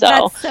to. So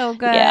that's so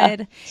good.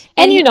 Yeah.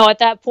 And at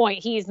that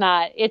point,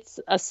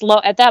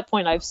 at that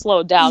point, I've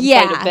slowed down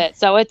quite a bit.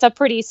 So it's a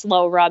pretty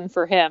slow run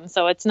for him.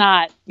 So it's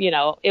not,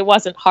 it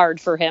wasn't hard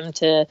for him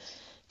to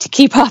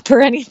keep up or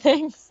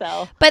anything.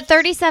 So, but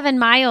 37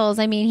 miles,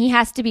 I mean, he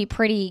has to be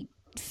pretty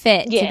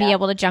fit to be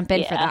able to jump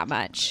in for that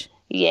much.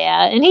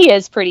 Yeah, and he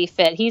is pretty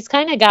fit. He's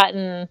kind of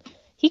gotten,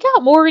 he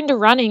got more into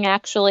running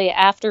actually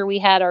after we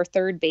had our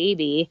third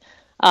baby.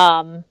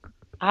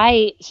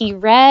 He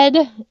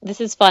read,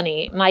 this is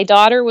funny. My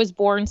daughter was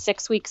born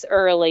 6 weeks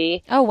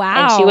early. Oh,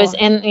 wow. And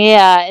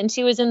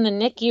she was in the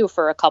NICU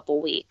for a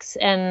couple weeks.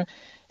 And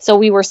so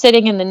we were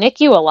sitting in the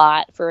NICU a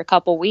lot for a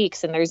couple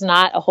weeks, and there's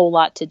not a whole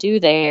lot to do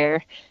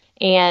there.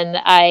 And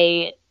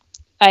I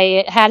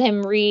had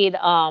him read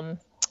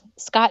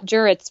Scott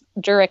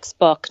Jurick's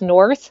book,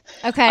 North.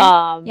 Okay.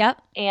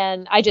 Yep.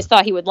 And I just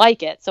thought he would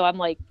like it. So I'm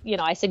like,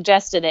 I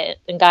suggested it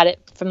and got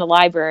it from the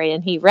library,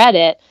 and he read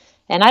it.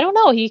 And I don't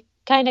know, he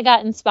kind of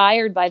got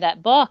inspired by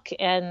that book.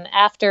 And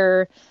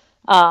after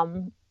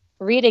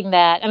reading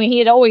that, I mean, he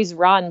had always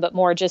run, but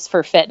more just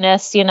for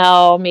fitness,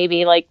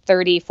 maybe like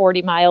 30,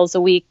 40 miles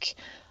a week.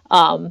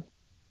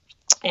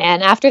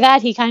 And after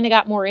that, he kind of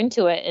got more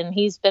into it, and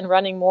he's been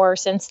running more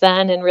since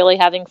then and really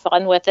having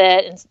fun with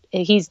it.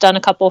 And he's done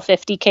a couple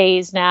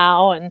 50Ks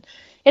now, and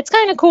it's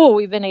kind of cool.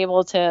 We've been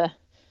able to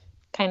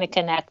kind of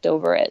connect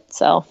over it.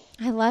 So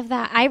I love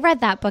that. I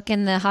read that book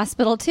in the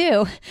hospital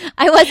too.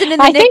 I wasn't in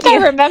the NICU. I think I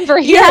remember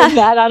hearing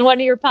that on one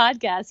of your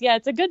podcasts. Yeah,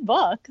 it's a good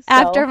book. So.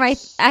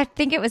 I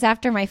think it was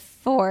after my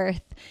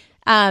fourth.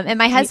 And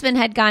my husband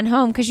had gone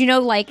home because,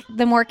 like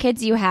the more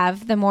kids you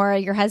have, the more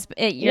your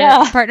husband,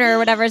 your partner or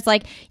whatever is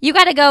like, you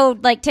got to go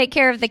like take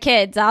care of the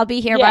kids. I'll be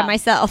here by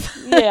myself.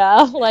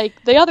 Yeah.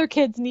 Like the other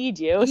kids need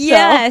you. So.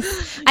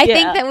 Yes. I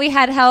think that we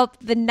had help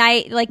the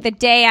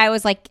day I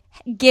was like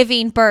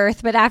giving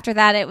birth, but after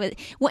that it was,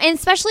 and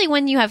especially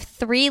when you have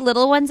 3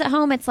 little ones at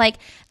home, it's like,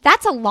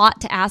 that's a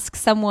lot to ask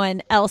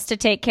someone else to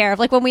take care of.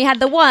 Like when we had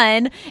the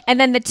 1 and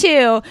then the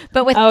 2,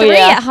 but with 3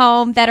 at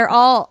home that are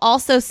all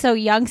also so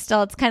young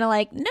still, it's kind of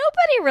like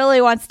nobody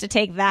really wants to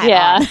take that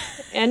on.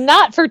 And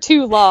not for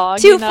too long.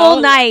 2 full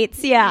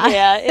nights.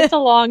 Yeah, it's a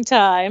long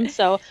time.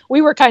 So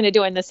we were kind of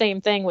doing the same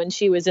thing when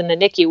she was in the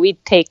NICU.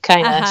 We'd take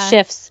kind of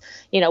shifts.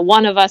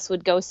 One of us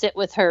would go sit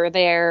with her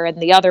there,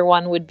 and the other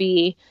one would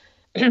be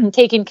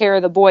taking care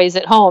of the boys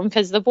at home,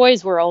 because the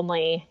boys were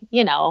only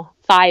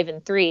 5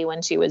 and 3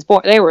 when she was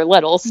born. They were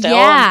little still.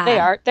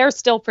 And they're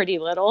still pretty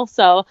little,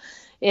 so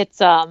it's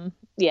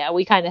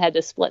we kind of had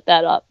to split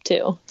that up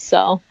too.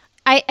 So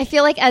I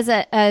feel like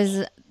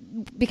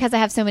because I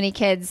have so many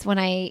kids, when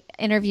I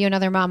interview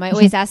another mom, I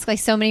always ask like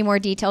so many more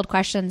detailed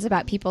questions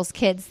about people's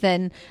kids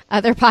than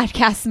other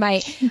podcasts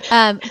might.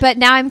 But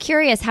now I'm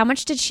curious, how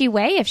much did she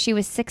weigh if she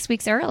was 6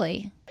 weeks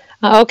early?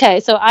 Okay,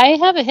 so I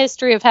have a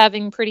history of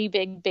having pretty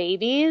big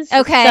babies.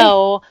 Okay,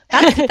 so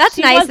that's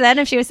nice then.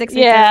 If she was 6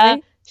 weeks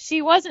early,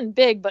 she wasn't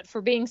big, but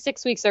for being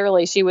 6 weeks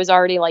early, she was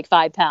already like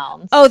 5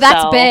 pounds. Oh,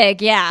 that's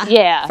big.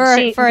 Yeah, for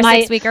a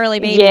 6 week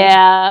early baby.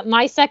 Yeah,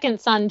 my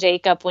second son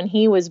Jacob, when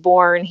he was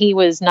born, he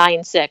was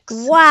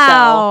 9'6".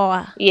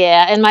 Wow. So,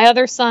 yeah, and my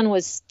other son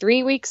was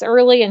 3 weeks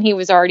early, and he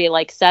was already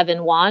like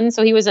 7'1",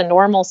 so he was a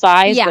normal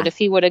size. Yeah. But if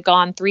he would have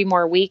gone 3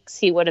 more weeks,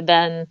 he would have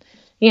been,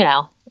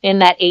 in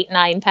that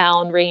 8-9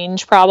 pound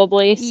range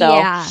probably. So,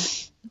 wow.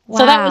 So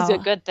that was a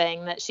good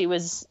thing that she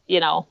was,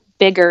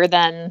 bigger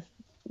than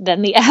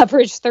the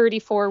average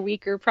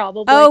 34-weeker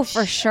probably. Oh,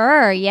 for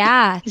sure.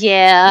 Yeah.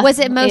 Yeah. Was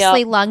it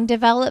mostly lung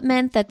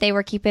development that they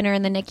were keeping her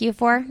in the NICU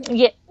for?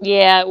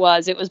 Yeah, it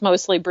was. It was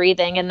mostly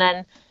breathing. And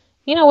then,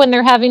 when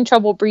they're having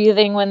trouble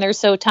breathing, when they're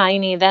so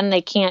tiny, then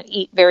they can't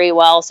eat very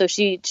well. So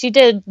she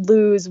did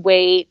lose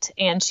weight,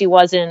 and she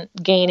wasn't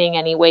gaining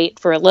any weight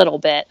for a little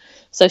bit.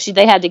 So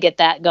they had to get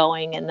that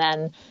going, and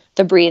then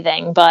the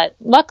breathing. But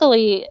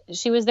luckily,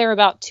 she was there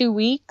about 2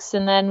 weeks,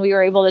 and then we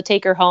were able to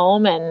take her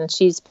home, and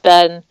she's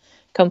been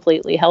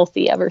completely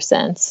healthy ever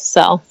since.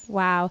 So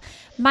wow.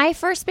 My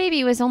first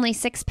baby was only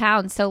 6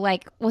 pounds. So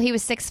he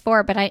was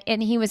 6'4", but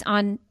he was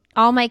on.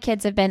 All my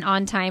kids have been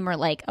on time or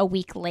like a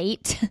week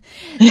late.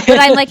 But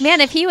I'm like, man,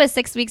 if he was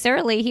 6 weeks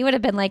early, he would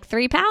have been like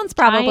 3 pounds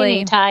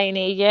probably.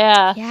 Tiny,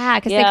 yeah. Yeah,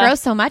 because they grow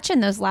so much in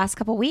those last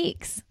couple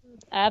weeks.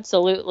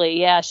 Absolutely,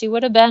 yeah. She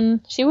would have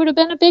been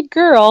a big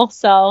girl.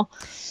 So,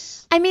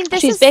 I mean,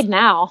 she's big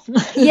now.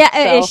 Yeah,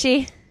 so, is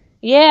she?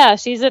 Yeah,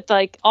 she's at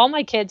all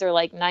my kids are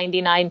like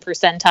 99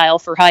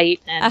 percentile for height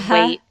and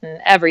weight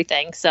and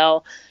everything.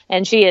 So,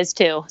 and she is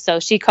too. So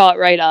she caught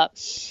right up.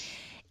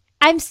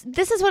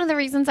 This is one of the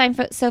reasons I'm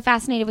so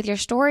fascinated with your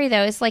story,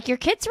 though, is like your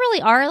kids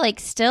really are like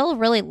still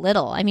really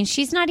little. I mean,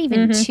 she's not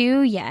even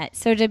 2 yet.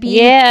 So to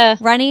be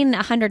running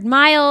 100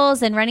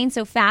 miles and running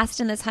so fast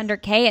in this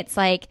 100K, it's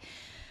like,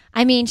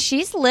 I mean,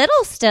 she's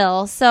little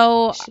still.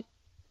 So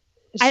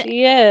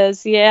she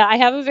is. Yeah. I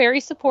have a very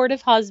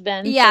supportive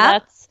husband. Yeah.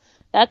 So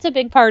that's a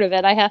big part of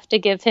it. I have to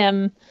give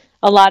him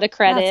a lot of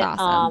credit.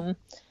 That's awesome.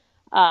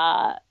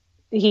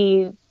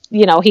 He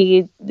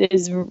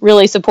is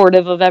really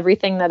supportive of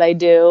everything that I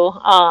do.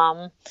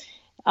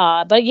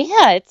 But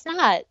yeah,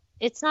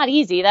 it's not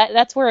easy.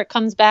 That's where it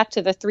comes back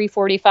to the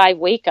 3:45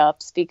 wake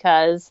ups,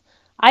 because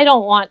I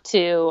don't want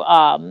to,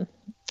 I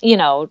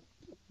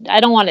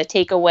don't want to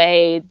take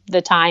away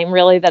the time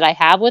really that I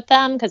have with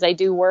them, because I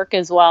do work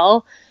as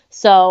well.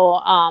 So,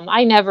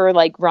 I never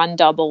like run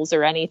doubles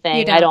or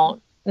anything. I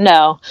don't.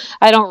 No,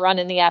 I don't run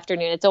in the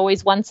afternoon. It's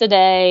always once a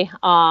day.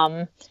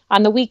 On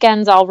the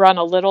weekends, I'll run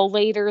a little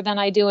later than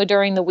I do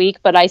during the week,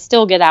 but I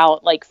still get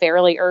out like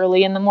fairly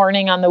early in the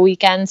morning on the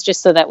weekends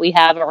just so that we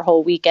have our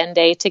whole weekend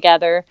day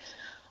together.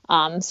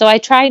 So I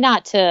try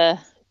not to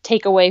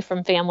take away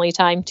from family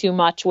time too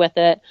much with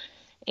it.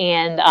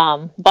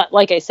 And, but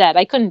like I said,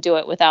 I couldn't do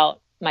it without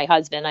my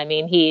husband. I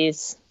mean,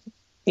 he's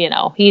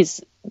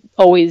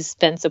always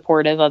been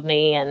supportive of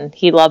me, and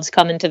he loves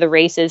coming to the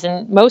races,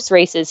 and most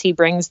races he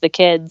brings the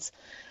kids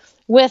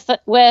with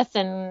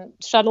and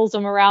shuttles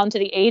them around to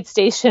the aid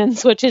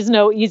stations, which is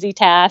no easy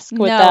task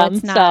with them.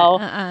 It's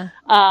not.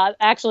 So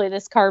actually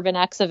this Carbon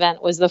X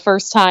event was the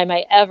first time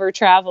I ever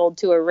traveled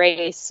to a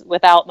race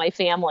without my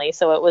family.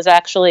 So it was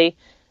actually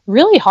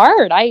really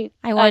hard. I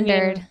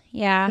wondered. I mean,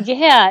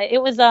 yeah,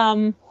 it was,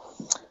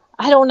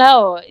 I don't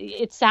know.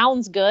 It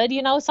sounds good,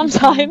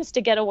 sometimes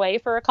to get away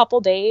for a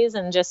couple days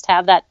and just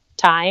have that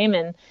time.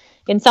 And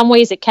in some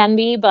ways it can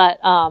be, but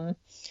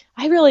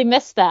I really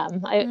miss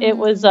them. It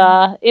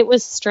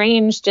was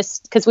strange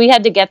just because we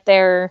had to get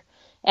there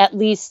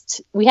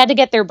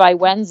by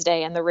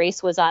Wednesday, and the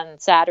race was on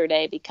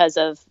Saturday because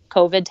of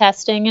COVID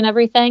testing and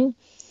everything.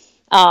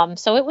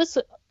 So it was,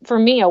 for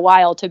me, a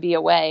while to be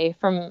away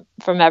from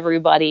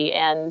everybody,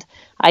 and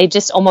I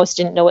just almost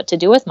didn't know what to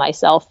do with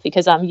myself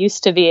because I'm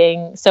used to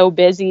being so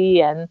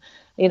busy. And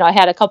I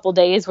had a couple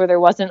days where there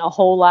wasn't a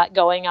whole lot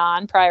going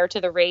on prior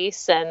to the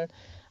race, and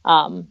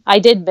I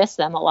did miss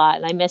them a lot,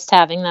 and I missed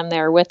having them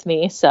there with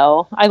me.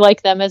 So I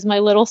like them as my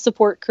little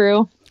support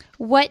crew.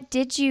 What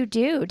did you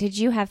do? Did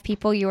you have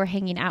people you were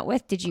hanging out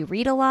with? Did you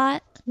read a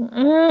lot?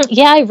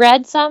 Yeah, I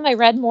read some. I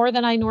read more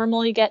than I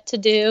normally get to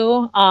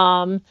do.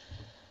 I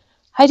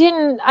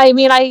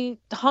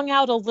hung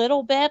out a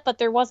little bit, but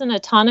there wasn't a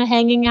ton of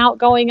hanging out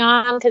going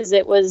on because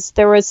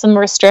there was some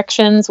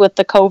restrictions with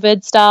the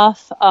COVID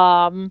stuff.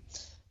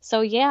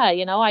 So yeah,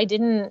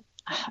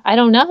 I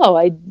don't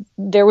know.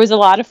 There was a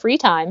lot of free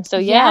time. So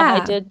yeah,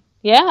 I did.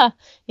 Yeah.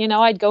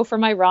 I'd go for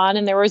my run,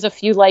 and there was a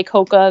few like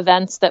Hoka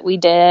events that we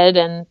did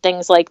and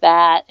things like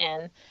that.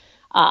 And,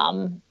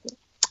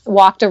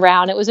 walked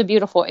around. It was a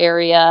beautiful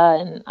area,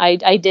 and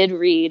I did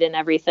read and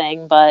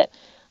everything, but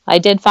I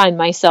did find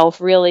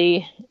myself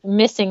really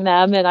missing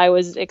them, and I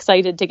was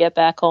excited to get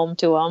back home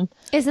to them.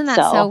 Isn't that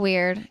so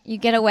weird? You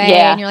get away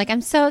and you're like,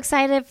 I'm so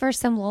excited for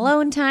some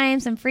alone time,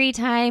 some free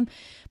time.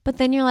 But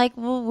then you're like,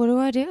 well, what do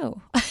I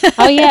do?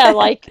 Oh, yeah.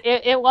 Like,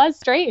 it was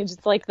strange.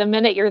 It's like the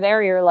minute you're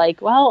there, you're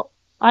like, well,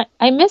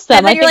 I miss them.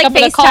 And then you're like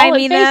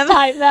FaceTiming them.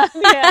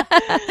 Yeah.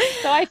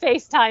 So I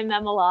FaceTime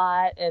them a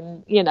lot.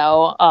 And,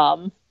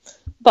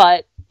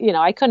 but,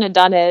 I couldn't have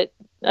done it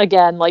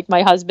again. Like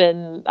my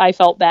husband, I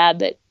felt bad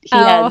that he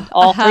had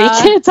all three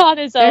kids on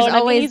his own. There's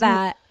always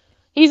that.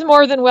 He's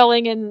more than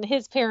willing, and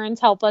his parents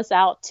help us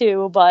out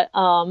too. But,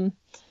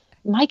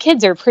 my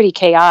kids are pretty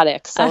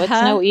chaotic, so it's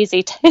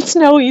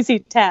no easy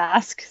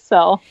task.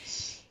 So,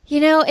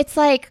 it's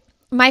like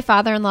my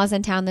father-in-law's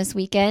in town this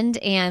weekend,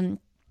 and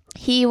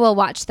he will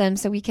watch them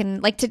so we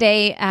can, like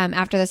today,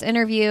 after this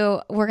interview,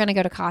 we're going to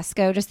go to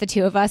Costco, just the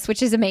two of us,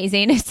 which is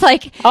amazing. It's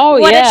like,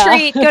 what a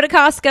treat, go to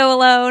Costco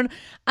alone.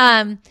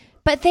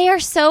 But they are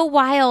so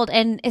wild,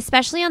 and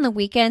especially on the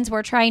weekends,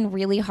 we're trying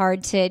really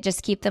hard to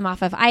just keep them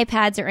off of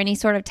iPads or any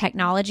sort of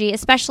technology,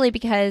 especially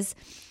because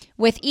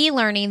with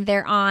e-learning,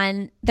 they're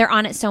on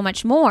it so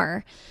much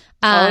more.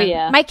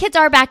 My kids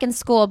are back in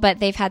school, but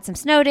they've had some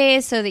snow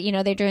days, so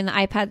that they're doing the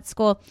iPad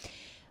school.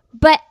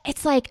 But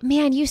it's like,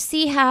 man, you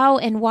see how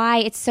and why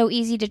it's so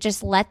easy to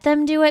just let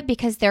them do it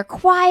because they're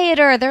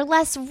quieter, they're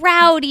less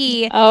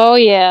rowdy. Oh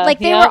yeah, like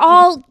they were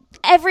all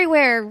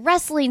everywhere,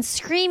 wrestling,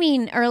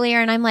 screaming earlier,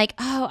 and I'm like,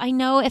 oh, I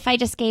know if I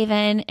just gave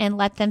in and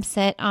let them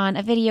sit on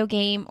a video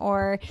game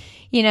or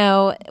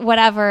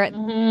whatever,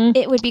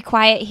 it would be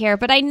quiet here.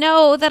 But I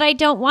know that I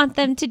don't want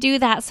them to do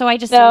that, so I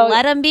just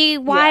let them be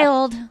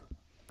wild. Yeah.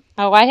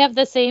 Oh, I have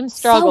the same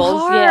struggles. So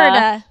hard.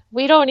 Yeah.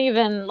 We don't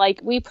even,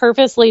 we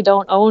purposely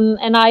don't own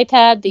an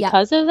iPad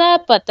because of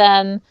that, but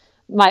then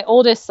my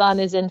oldest son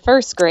is in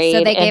first grade.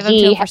 So they gave him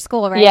to him for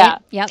school, right?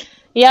 Yeah.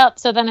 Yep.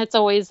 So then it's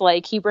always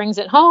like he brings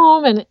it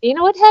home, and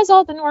it has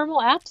all the normal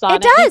apps on it.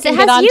 It does. It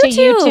has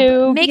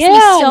YouTube. Makes me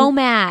so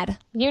mad.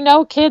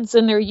 Kids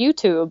and their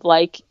YouTube,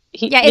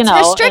 it's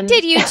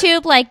restricted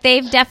YouTube. Like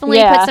they've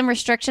definitely put some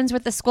restrictions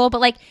with the school,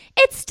 but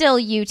it's still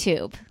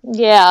YouTube.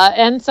 Yeah,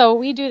 and so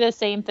we do the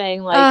same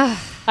thing.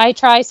 I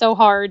try so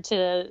hard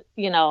to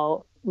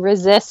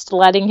resist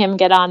letting him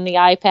get on the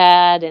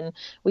iPad, and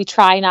we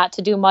try not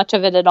to do much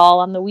of it at all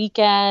on the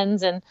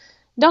weekends. And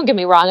don't get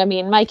me wrong, I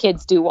mean my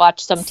kids do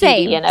watch some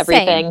TV and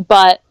everything,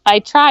 but I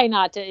try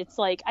not to. It's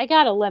like I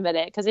gotta limit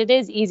it because it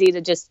is easy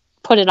to just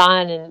put it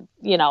on and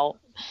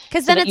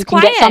because so then it's you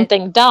quiet. can get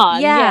something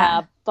done.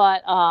 Yeah.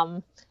 But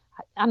I'm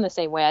the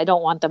same way. I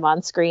don't want them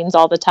on screens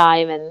all the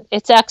time, and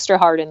it's extra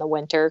hard in the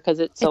winter because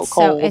it's so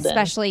cold.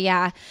 Especially,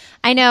 I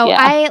know.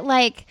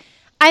 Yeah.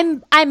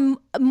 I'm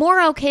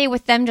more okay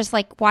with them just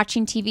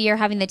watching TV or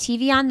having the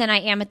TV on than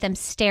I am with them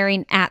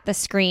staring at the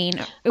screen.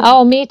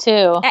 Oh, me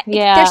too.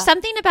 Yeah. There's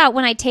something about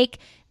when I take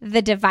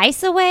the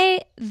device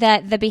away,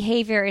 that the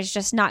behavior is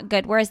just not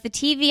good. Whereas the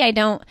TV, I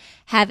don't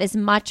have as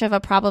much of a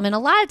problem. And a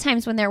lot of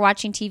times when they're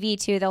watching TV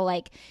too, they'll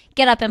like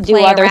get up and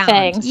play other around.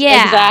 things.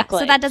 Yeah, exactly.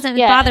 so that doesn't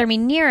bother me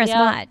near as Yeah.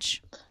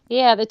 much.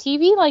 Yeah, the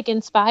TV like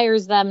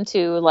inspires them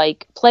to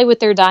like play with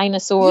their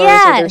dinosaurs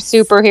or their Yes.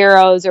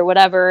 superheroes or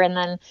whatever, and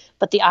then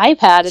but the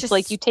iPad, it's Just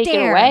like you take it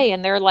stare. away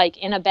and they're like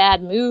in a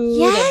bad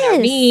mood and Yes. they're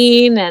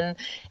mean, and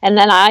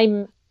then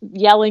I'm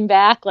yelling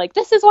back like,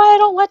 "This is why I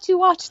don't let you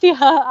watch the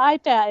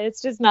iPad."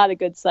 It's just not a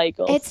good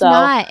cycle. It's So,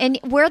 not. And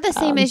we're the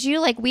same as you.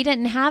 Like, we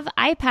didn't have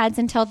iPads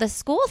until the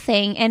school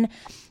thing. And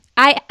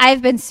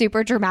I've been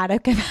super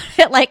dramatic about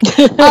it. Like,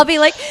 I'll be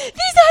like, these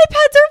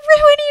iPads are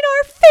ruining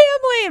our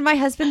family. And my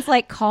husband's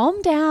like,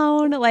 calm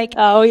down. Like,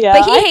 oh yeah,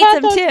 but he I've hates had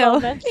them those too.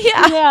 moments.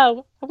 Yeah. Yeah,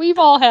 we've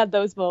all had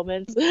those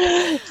moments.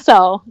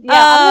 So yeah,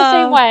 I'm the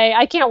same way.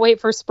 I can't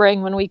wait for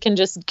spring when we can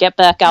just get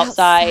back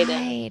outside.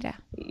 And,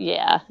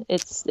 yeah,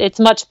 it's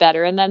much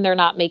better. And then they're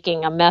not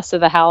making a mess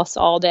of the house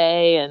all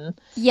day. And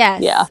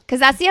Yes. Yeah. Because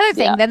that's the other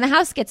thing. Yeah. Then the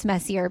house gets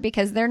messier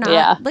because they're not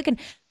Yeah. looking.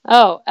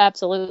 oh,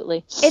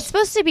 absolutely. It's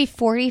supposed to be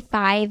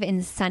 45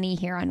 and sunny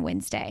here on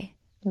Wednesday.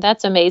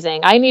 That's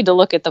amazing. I need to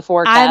look at the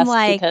forecast I'm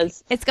like,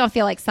 because it's going to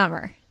feel like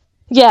summer.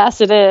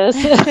 yes, it is.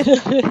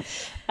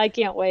 I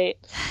can't wait.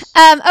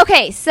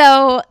 Okay,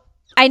 so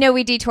I know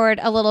we detoured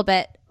a little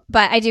bit,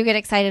 but I do get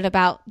excited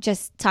about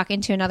just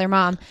talking to another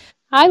mom.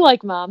 I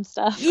like mom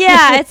stuff.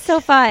 Yeah, it's so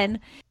fun.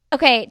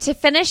 Okay, to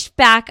finish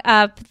back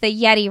up the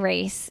Yeti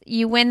race,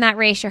 you win that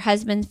race. Your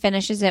husband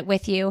finishes it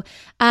with you.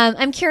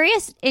 I'm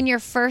curious, in your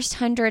first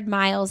 100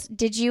 miles,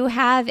 did you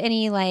have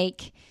any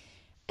like,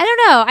 I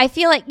don't know. I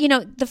feel like,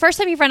 the first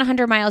time you've run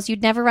 100 miles,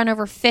 you'd never run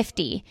over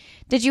 50.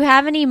 Did you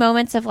have any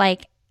moments of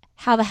like,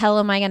 how the hell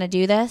am I going to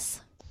do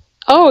this?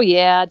 Oh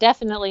yeah,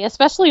 definitely.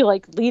 Especially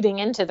like leading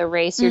into the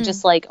race, you're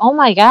just like, oh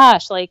my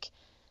gosh, like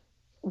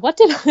what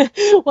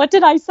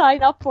did I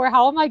sign up for?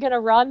 How am I going to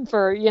run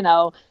for,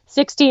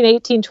 16,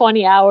 18,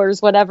 20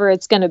 hours, whatever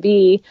it's going to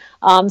be.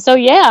 So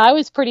yeah, I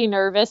was pretty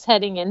nervous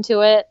heading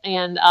into it.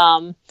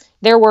 And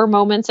there were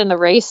moments in the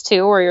race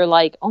too, where you're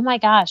like, oh my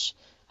gosh,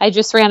 I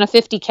just ran a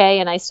 50K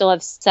and I still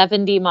have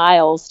 70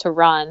 miles to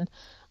run.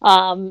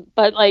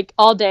 But like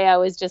all day I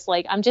was just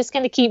like, I'm just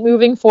going to keep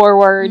moving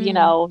forward,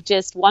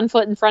 just one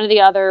foot in front of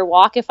the other,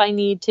 walk if I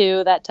need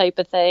to, that type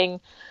of thing.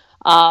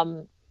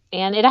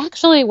 And it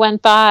actually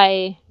went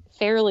by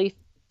fairly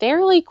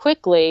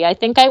quickly. I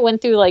think I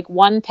went through like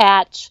one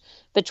patch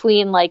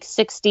between like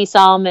 60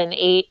 some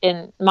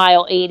and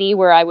mile 80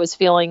 where I was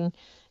feeling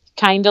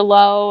kind of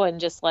low and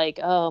just like,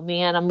 oh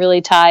man, I'm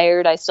really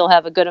tired. I still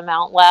have a good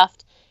amount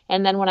left.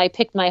 And then when I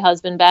picked my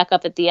husband back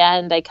up at the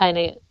end, I kind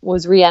of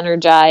was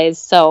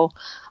re-energized. So,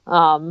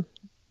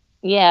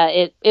 yeah,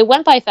 it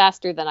went by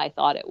faster than I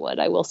thought it would.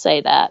 I will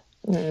say that.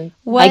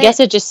 I guess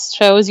it just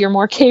shows you're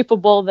more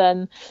capable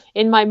than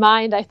in my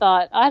mind. I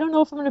thought, I don't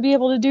know if I'm going to be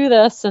able to do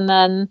this. And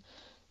then,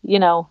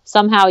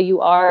 somehow you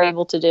are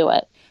able to do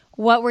it.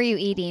 What were you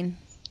eating?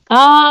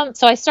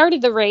 So I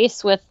started the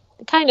race with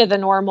kind of the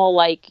normal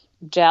like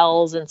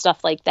gels and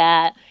stuff like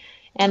that.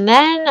 And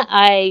then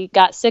I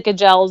got sick of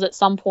gels at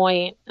some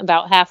point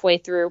about halfway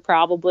through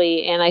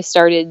probably. And I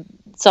started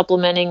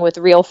supplementing with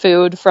real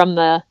food from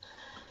the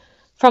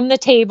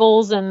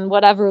tables and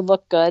whatever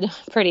looked good,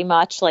 pretty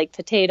much like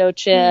potato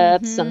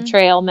chips, some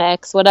trail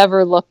mix,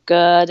 whatever looked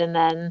good. And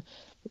then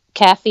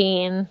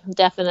caffeine,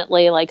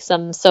 definitely like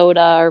some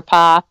soda or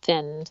pop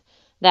and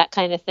that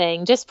kind of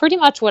thing. Just pretty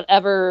much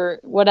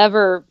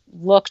whatever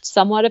looked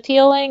somewhat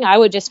appealing. I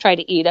would just try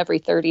to eat every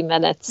 30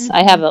 minutes.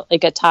 I have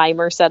a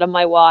timer set on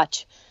my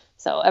watch.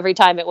 So every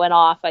time it went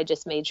off, I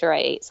just made sure I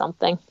ate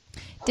something.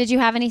 Did you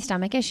have any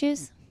stomach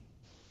issues?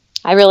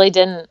 I really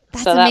didn't.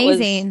 That's so that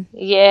amazing.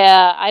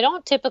 Yeah, I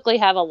don't typically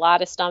have a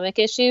lot of stomach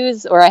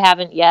issues, or I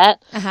haven't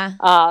yet.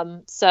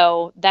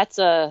 So that's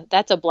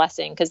a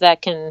blessing because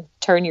that can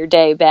turn your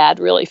day bad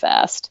really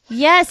fast.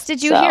 Yes.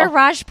 Did you hear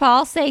Raj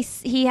Paul say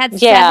he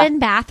had Yeah, 7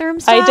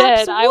 bathroom stops? I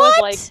did. I was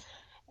What? like,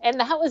 and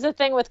that was the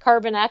thing with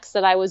Carbon X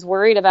that I was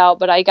worried about,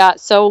 but I got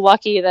so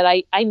lucky that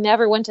I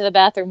never went to the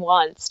bathroom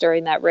once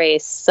during that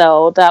race.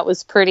 So that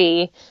was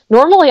pretty,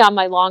 normally on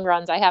my long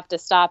runs, I have to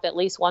stop at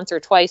least once or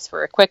twice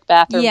for a quick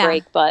bathroom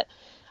break, but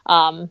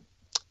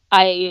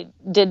I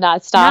did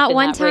not stop in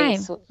that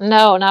race.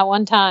 No, not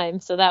one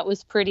time. So that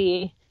was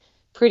pretty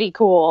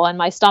cool. And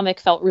my stomach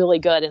felt really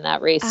good in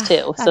that race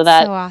too. So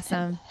that so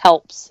awesome.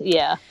 Helps.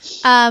 Yeah.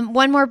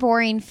 One more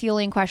boring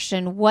fueling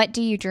question. What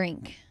do you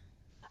drink?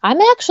 I'm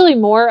actually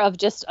more of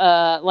just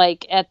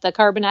like at the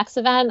Carbon X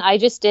event, I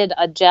just did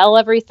a gel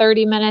every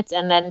 30 minutes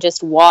and then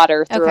just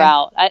water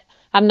throughout. Okay.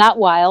 I'm not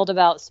wild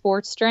about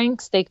sports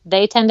drinks.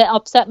 They tend to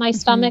upset my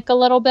stomach a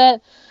little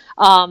bit.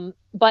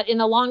 But in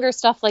the longer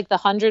stuff like the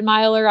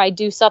 100-miler, I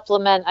do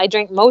supplement. I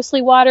drink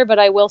mostly water, but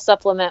I will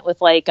supplement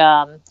with like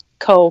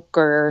Coke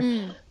or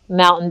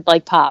Mountain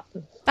like Pop.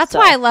 That's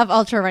why I love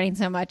ultra running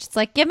so much. It's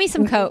like, give me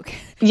some Coke.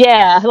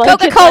 Yeah. Like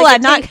Coca-Cola,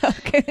 not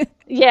Coke.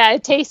 Yeah,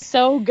 it tastes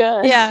so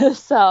good. Yeah.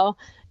 So,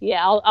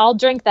 yeah, I'll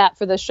drink that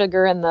for the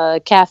sugar and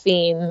the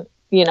caffeine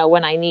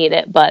when I need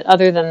it. But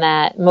other than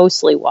that,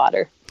 mostly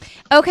water.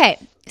 Okay.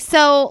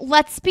 So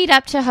let's speed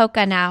up to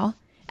Hoka now.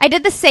 I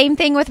did the same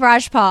thing with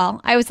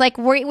Rajpal. I was like,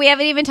 we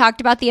haven't even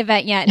talked about the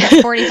event yet. And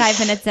it's 45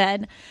 minutes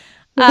in.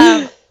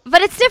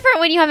 But it's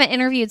different when you haven't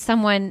interviewed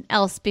someone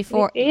else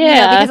before.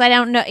 Because I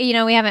don't know,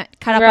 we haven't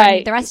caught up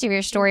on the rest of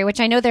your story, which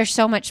I know there's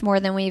so much more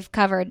than we've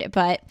covered.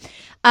 But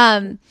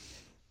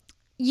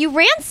you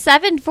ran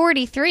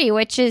 7:43,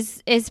 which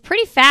is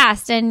pretty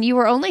fast. And you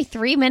were only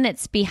 3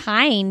 minutes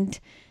behind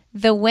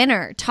the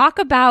winner. Talk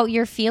about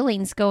your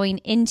feelings going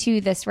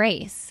into this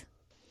race.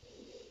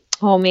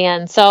 Oh,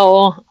 man.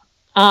 So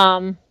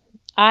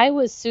I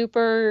was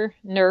super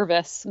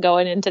nervous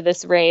going into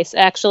this race.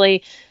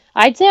 Actually,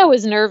 I'd say I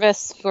was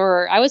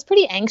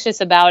pretty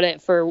anxious about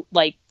it for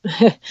like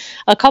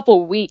a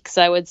couple weeks,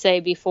 I would say,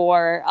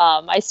 before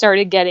I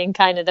started getting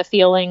kind of the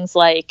feelings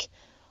like,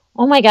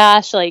 oh my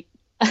gosh, like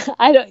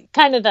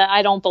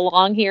I don't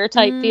belong here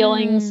type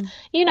feelings,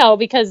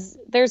 because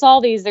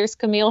there's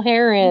Camille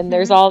Herron,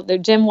 there's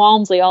Jim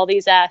Walmsley, all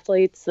these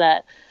athletes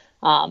that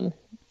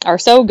are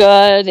so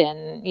good,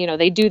 and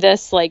they do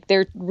this, like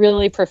they're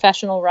really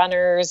professional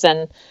runners,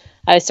 and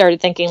I started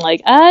thinking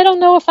like, I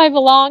don't know if I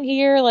belong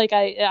here. Like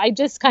I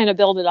just kind of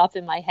built it up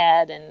in my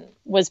head and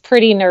was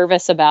pretty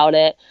nervous about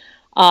it.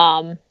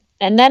 And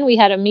then we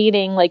had a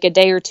meeting like a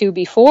day or two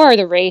before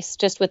the race,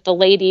 just with the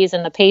ladies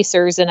and the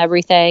pacers and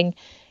everything,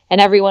 and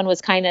everyone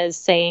was kind of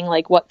saying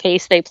like what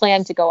pace they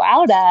planned to go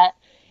out at.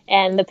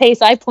 And the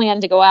pace I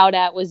planned to go out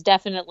at was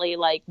definitely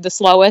like the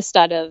slowest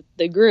out of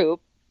the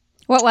group.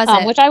 What was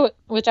it?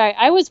 Which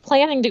I was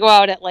planning to go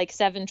out at like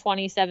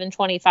 7:20,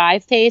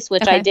 7:25 pace,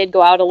 which I did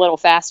go out a little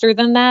faster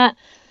than that.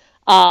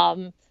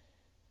 But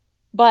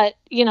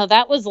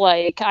that was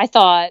like, I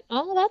thought,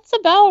 oh, that's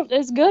about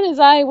as good as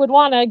I would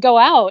want to go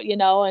out,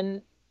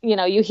 and,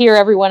 you hear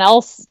everyone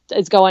else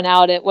is going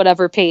out at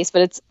whatever pace,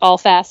 but it's all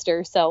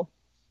faster. So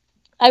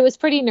I was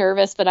pretty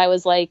nervous, but I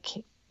was like,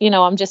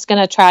 I'm just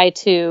going to try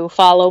to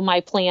follow my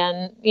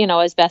plan,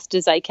 as best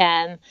as I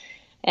can,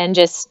 and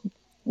just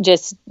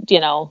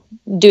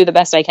do the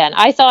best I can.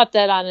 I thought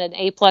that on an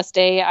A+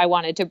 day, I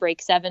wanted to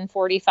break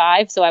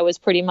 7:45. So I was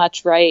pretty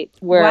much right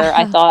where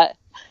I thought,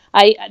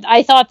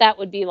 I thought that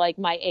would be like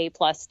my A+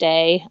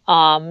 day.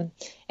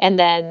 And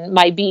then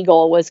my B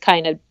goal was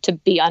kind of to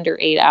be under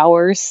 8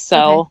 hours.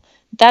 So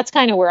that's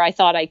kind of where I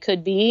thought I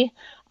could be.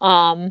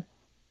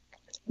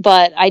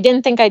 But I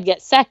didn't think I'd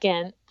get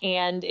second,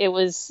 and it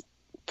was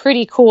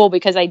pretty cool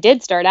because I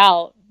did start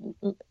out,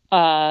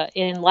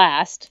 in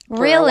last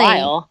for a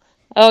while.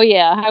 Oh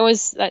yeah, I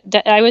was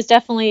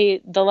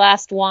definitely the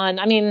last one.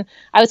 I mean,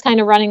 I was kind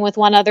of running with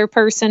one other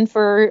person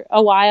for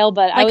a while,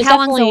 but I was how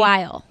long's a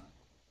while?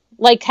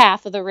 Like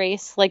half of the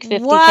race, like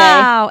 50K.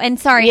 Wow! And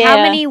sorry, how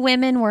many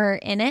women were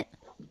in it?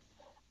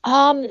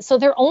 So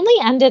there only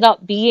ended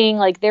up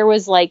being there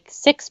was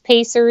 6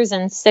 pacers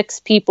and 6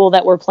 people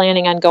that were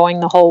planning on going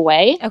the whole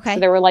way. Okay. So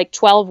there were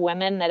 12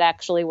 women that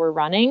actually were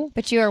running.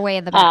 But you were way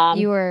in the back.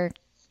 You were.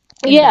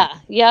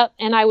 Yep.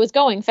 And I was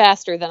going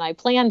faster than I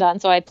planned on.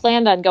 So I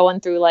planned on going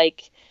through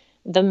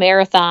the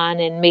marathon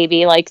in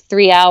maybe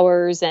 3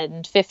 hours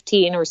and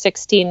 15 or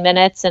 16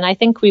 minutes. And I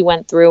think we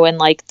went through in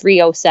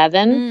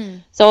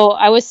 3:07. So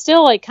I was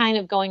still kind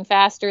of going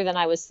faster than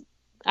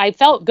I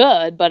felt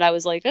good, but I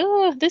was like,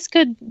 oh, this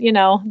could,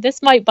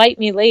 this might bite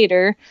me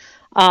later.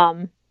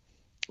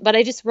 But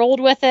I just rolled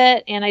with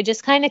it, and I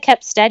just kind of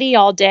kept steady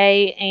all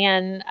day,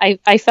 and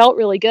I felt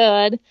really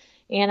good,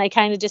 and I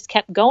kind of just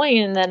kept going.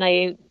 And then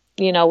I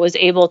was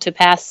able to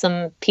pass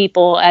some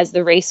people as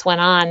the race went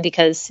on,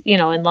 because,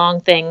 in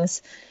long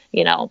things,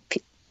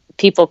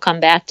 people come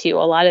back to you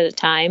a lot of the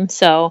time.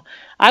 So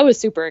I was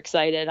super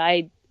excited.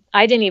 I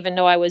didn't even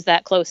know I was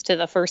that close to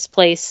the first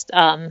place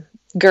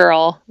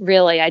girl.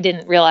 Really, I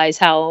didn't realize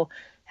how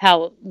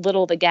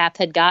little the gap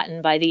had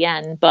gotten by the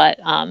end, but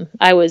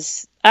I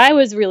was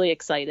really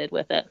excited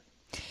with it.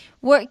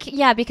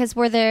 Because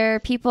were there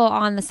people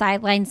on the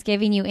sidelines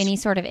giving you any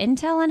sort of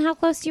intel on how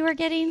close you were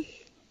getting?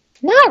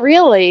 Not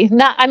really.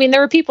 I mean,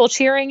 there were people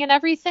cheering and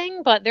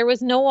everything, but there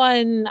was no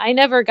one. I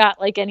never got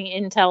any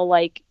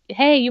intel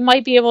hey, you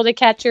might be able to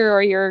catch her,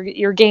 or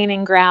you're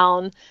gaining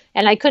ground.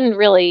 And I couldn't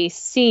really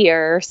see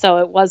her, so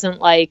it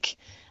wasn't I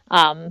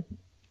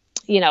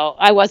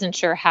wasn't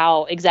sure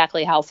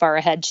exactly how far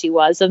ahead she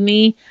was of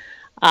me.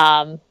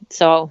 But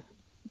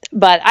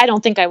I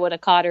don't think I would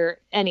have caught her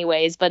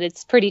anyways, but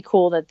it's pretty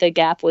cool that the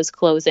gap was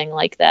closing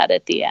like that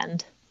at the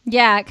end.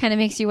 Yeah, it kind of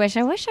makes you wish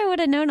I would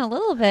have known a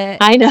little bit.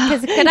 I know.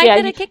 Because I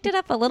could have kicked it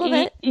up a little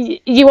bit.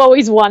 You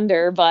always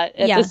wonder, but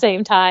at the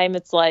same time,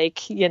 it's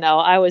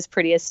I was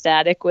pretty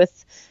ecstatic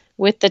with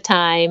the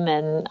time,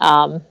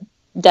 and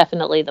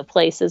definitely the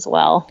place as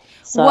well.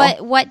 So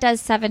what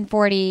does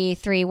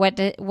 7:43?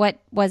 What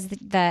was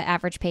the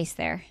average pace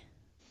there?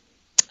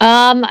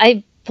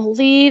 I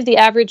believe the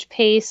average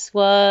pace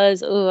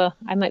was,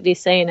 I might be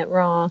saying it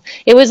wrong.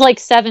 It was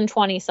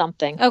 7:20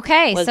 something.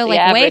 Okay, so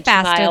way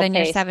faster than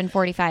your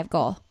 7:45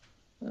 goal.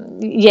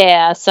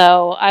 Yeah,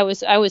 so I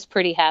was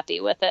pretty happy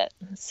with it.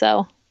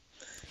 So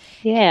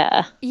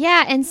Yeah.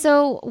 Yeah, and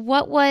so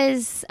what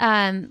was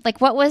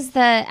what was the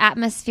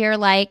atmosphere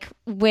like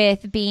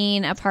with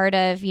being a part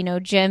of,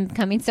 Jim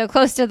coming so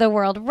close to the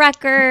world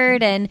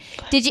record, and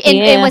did you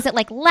and was it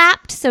like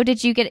lapped? So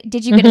did you get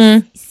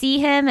to see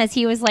him as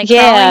he was like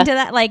crawling to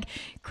that, like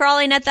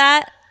crawling at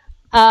that?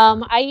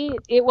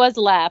 It was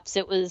laps.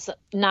 It was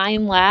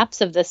 9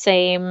 laps of the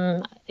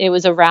same. It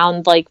was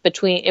around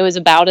it was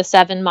about a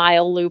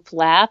 7-mile loop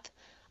lap.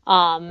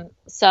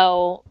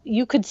 So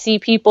you could see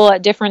people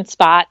at different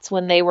spots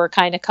when they were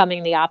kind of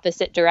coming the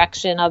opposite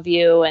direction of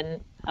you.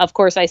 And of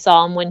course I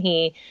saw him when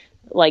he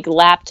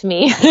lapped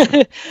me.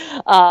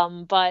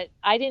 But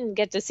I didn't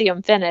get to see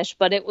him finish,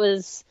 but it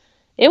was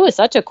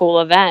such a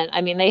cool event.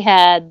 I mean, they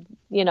had,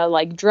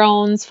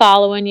 drones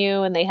following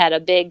you, and they had a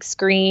big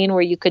screen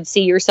where you could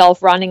see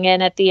yourself running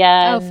in at the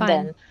end. Oh, fun.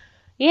 And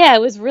yeah, it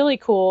was really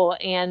cool.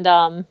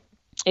 And,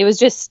 it was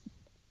just,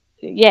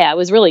 it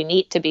was really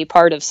neat to be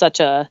part of such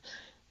a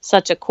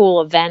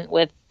cool event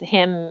with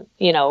him,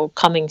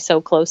 coming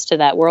so close to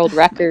that world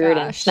record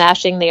and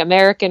smashing the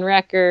American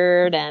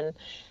record. And,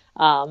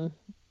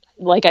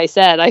 like I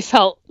said, I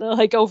felt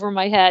like over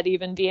my head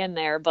even being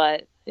there,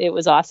 but it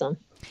was awesome.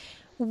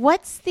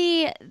 What's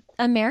the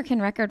American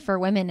record for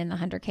women in the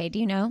 100K? Do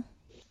you know?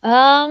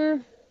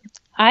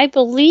 I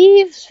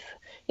believe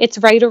it's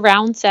right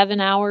around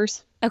 7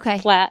 hours. Okay.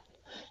 Flat.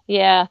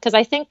 Yeah, because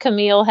I think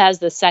Camille has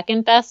the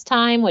second best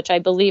time, which I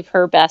believe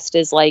her best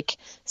is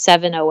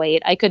 7:08.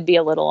 I could be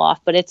a little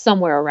off, but it's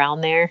somewhere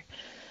around there.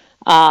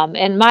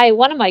 And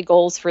one of my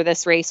goals for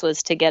this race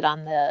was to get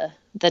on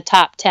the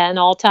top 10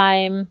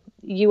 all-time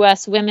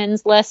U.S.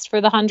 women's list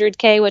for the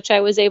 100K, which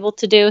I was able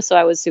to do. So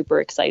I was super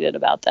excited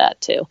about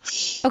that too.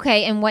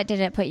 Okay, and what did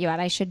it put you at?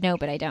 I should know,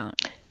 but I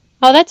don't.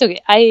 Oh, that's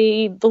okay.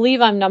 I believe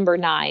I'm number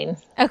 9.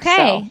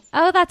 Okay. So.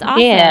 Oh, that's awesome.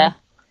 Yeah.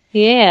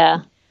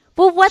 Yeah.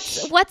 Well,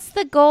 what's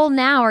the goal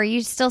now? Are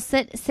you still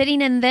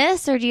sitting in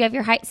this, or do you have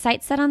your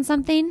sights set on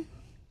something?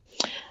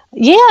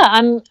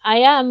 Yeah, I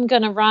am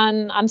going to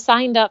run. I'm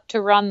signed up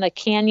to run the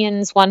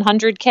Canyons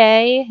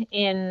 100K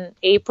in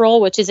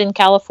April, which is in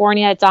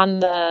California. It's on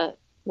the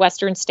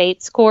Western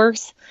States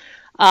course.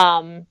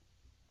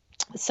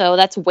 So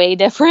that's way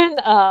different.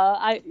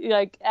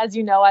 As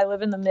you know, I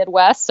live in the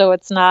Midwest, so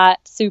it's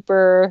not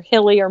super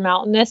hilly or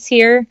mountainous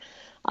here.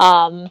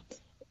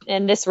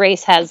 And this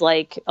race has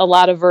a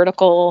lot of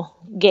vertical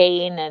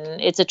gain,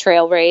 and it's a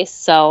trail race.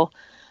 So,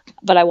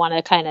 but I want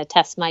to kind of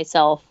test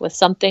myself with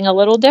something a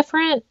little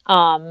different.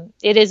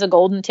 It is a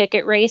golden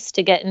ticket race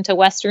to get into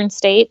Western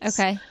States.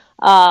 Okay.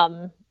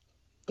 I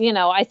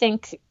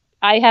think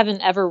I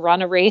haven't ever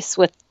run a race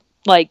with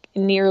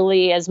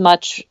nearly as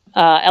much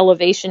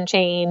elevation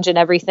change and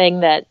everything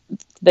that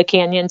the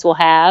canyons will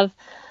have.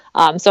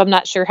 So I'm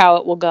not sure how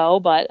it will go,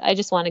 but I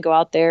just want to go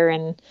out there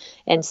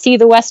and see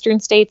the Western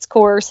States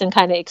course and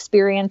kind of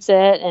experience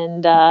it,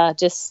 and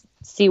just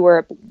see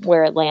where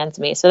it lands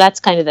me. So that's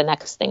kind of the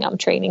next thing I'm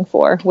training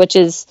for, which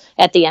is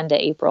at the end of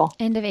April.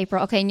 End of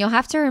April. Okay. And you'll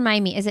have to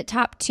remind me, is it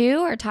top 2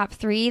 or top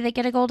 3 that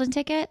get a golden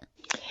ticket?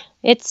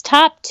 It's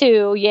top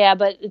 2. Yeah.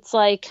 But it's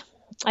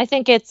I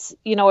think it's,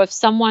 if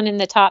someone in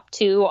the top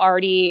 2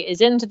 already is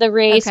into the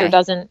race or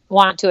doesn't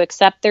want to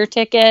accept their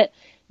ticket,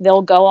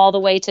 they'll go all the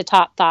way to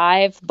top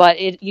 5, but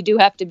you do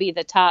have to be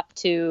the top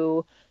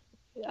 2,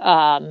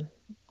 the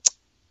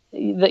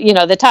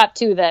top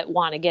 2 that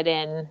want to get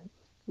in.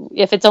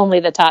 If it's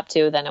only the top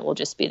 2, then it will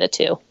just be the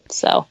 2.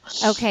 So.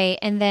 Okay.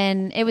 And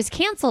then it was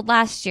canceled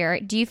last year.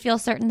 Do you feel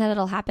certain that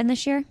it'll happen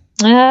this year?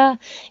 Yeah.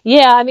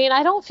 I mean,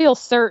 I don't feel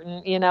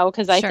certain,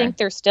 because I think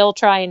they're still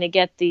trying to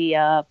get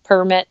the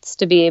permits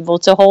to be able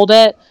to hold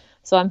it.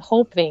 So I'm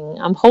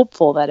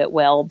hopeful that it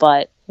will,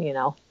 but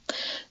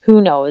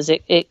who knows?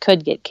 It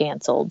could get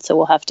canceled. So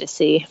we'll have to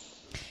see.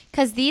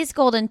 Because these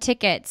golden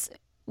tickets,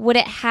 would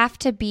it have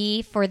to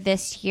be for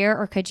this year,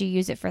 or could you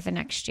use it for the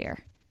next year?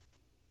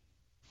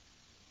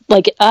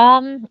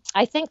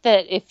 I think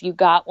that if you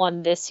got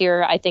one this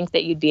year, I think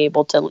that you'd be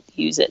able to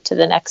use it to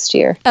the next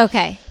year.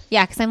 Okay.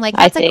 Yeah, because I'm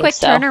that's a quick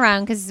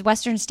turnaround, because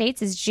Western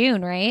States is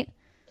June, right?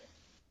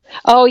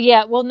 Oh,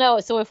 yeah. Well, no.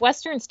 So if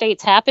Western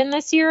States happen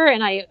this year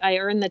and I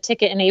earn the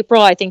ticket in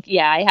April, I think,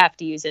 I have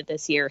to use it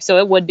this year. So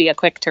it would be a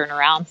quick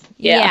turnaround.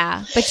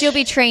 Yeah. But you'll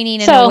be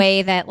training in a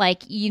way that,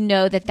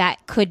 that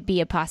could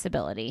be a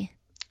possibility.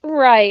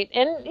 Right.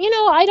 And,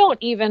 I don't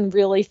even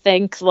really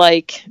think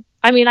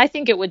I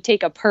think it would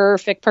take a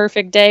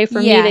perfect day for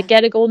me to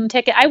get a golden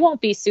ticket. I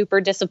won't be super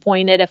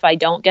disappointed if I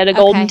don't get a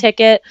golden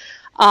ticket.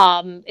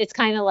 It's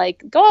kind of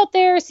go out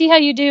there, see how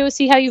you do,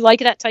 see how you like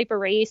that type of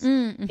race.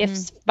 Mm-hmm.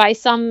 If by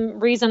some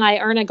reason I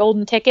earn a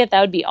golden ticket, that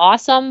would be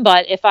awesome.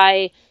 But if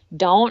I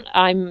don't,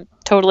 I'm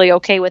totally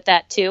okay with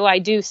that too. I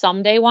do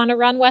someday want to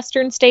run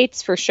Western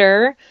States for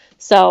sure.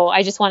 So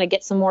I just want to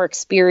get some more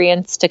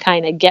experience to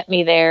kind of get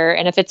me there.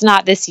 And if it's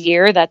not this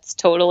year, that's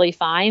totally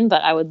fine.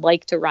 But I would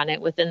like to run it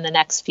within the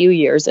next few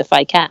years if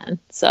I can.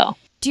 So,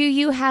 do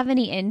you have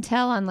any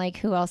intel on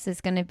who else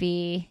is going to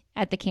be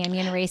at the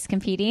Canyon race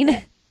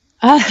competing?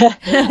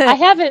 I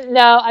haven't,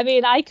 no. I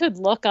mean, I could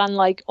look on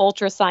like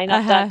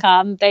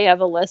ultrasignup.com. They have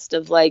a list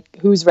of like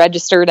who's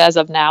registered as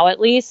of now, at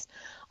least.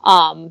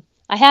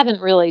 I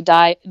haven't really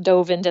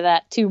dove into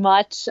that too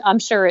much. I'm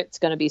sure it's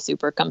going to be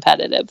super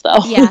competitive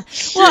though. Yeah.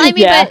 Well, I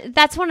mean, but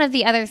that's one of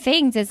the other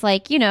things is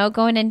like,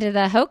 going into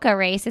the Hoka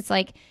race, it's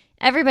like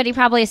everybody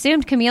probably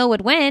assumed Camille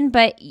would win,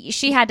 but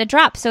she had to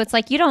drop. So it's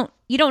like, you don't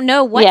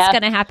know what's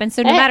going to happen.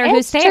 So no matter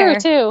who's there.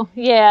 It's true too.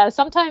 Yeah.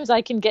 Sometimes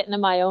I can get into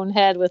my own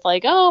head with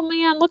like, oh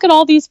man, look at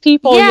all these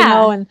people,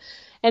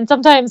 and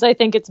sometimes I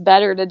think it's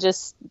better to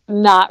just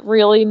not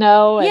really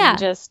know and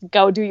just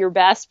go do your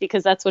best,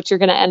 because that's what you're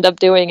going to end up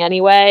doing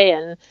anyway.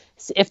 And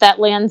if that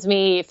lands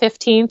me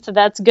 15th,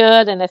 that's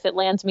good. And if it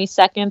lands me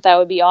 2nd, that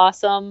would be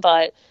awesome.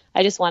 But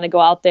I just want to go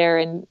out there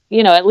and,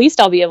 at least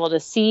I'll be able to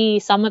see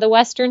some of the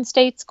Western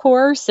States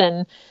course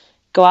and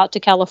go out to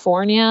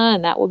California,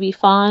 and that will be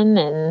fun.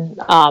 And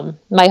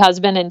my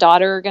husband and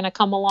daughter are going to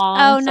come along.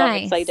 Oh, so nice.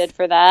 I'm excited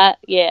for that.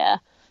 Yeah.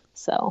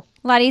 So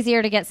a lot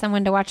easier to get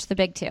someone to watch the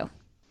big two.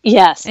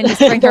 Yes. And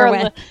just bring her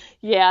with.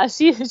 Yeah,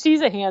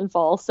 she's a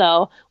handful.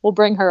 So we'll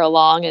bring her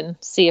along and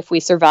see if we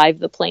survive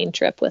the plane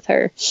trip with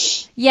her.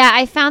 Yeah,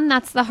 I found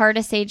that's the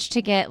hardest age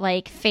to get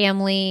like free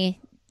family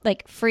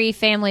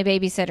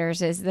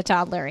babysitters is the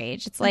toddler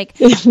age. It's like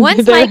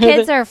once my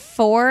kids are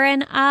 4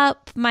 and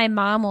up, my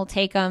mom will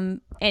take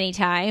them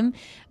anytime.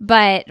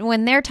 But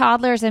when they're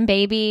toddlers and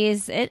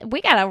babies,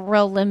 we got a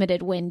real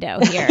limited window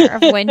here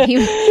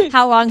of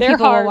how long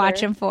people will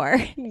watch them for.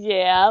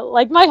 Yeah,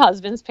 like my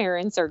husband's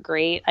parents are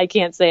great. I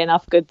can't say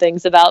enough good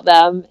things about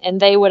them. And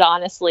they would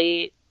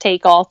honestly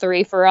take all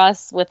 3 for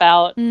us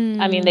without,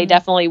 I mean, they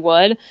definitely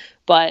would.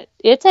 But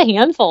it's a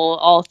handful,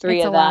 all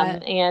 3 of them.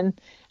 Lot. And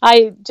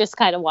I just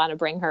kind of want to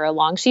bring her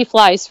along. She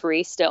flies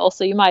free still,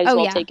 so you might as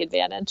well take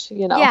advantage,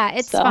 Yeah,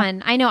 it's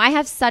fun. I know I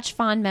have such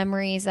fond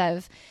memories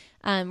of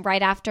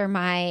right after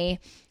my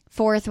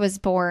 4th was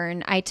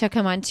born, I took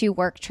him on 2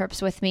 work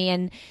trips with me.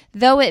 And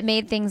though it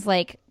made things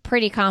like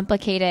pretty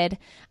complicated,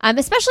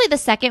 especially the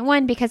second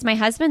one, because my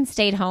husband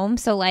stayed home.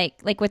 So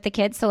like with the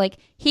kids. So like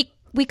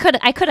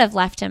I could have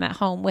left him at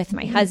home with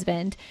my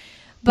husband.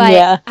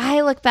 But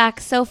I look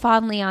back so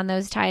fondly on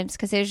those times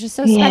because it was just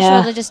so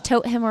special to just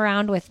tote him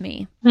around with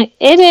me.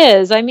 It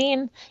is. I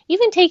mean,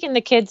 even taking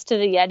the kids to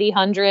the Yeti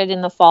 100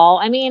 in the fall,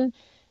 I mean,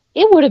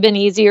 it would have been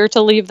easier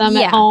to leave them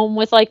at home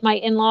with like my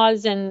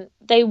in-laws, and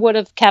they would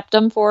have kept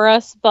them for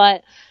us.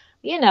 But,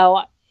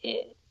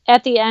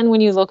 at the end,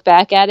 when you look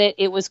back at it,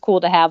 it was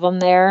cool to have them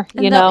there,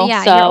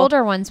 Yeah, so, your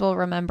older ones will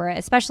remember it,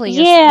 especially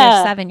your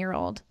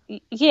 7-year-old.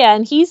 Yeah,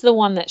 and he's the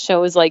one that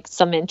shows like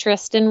some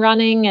interest in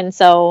running, and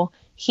so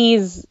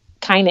he's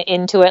kind of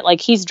into it. Like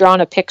he's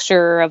drawn a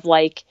picture of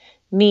like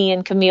me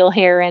and Camille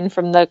Herron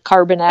from the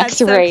Carbon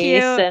X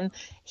race. So and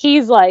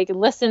he's like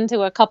listened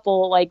to a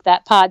couple, like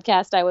that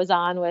podcast I was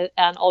on with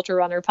an Ultra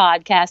Runner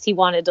podcast. He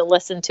wanted to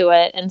listen to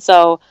it. And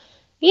so,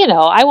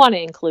 I want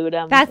to include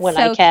him when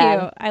I can.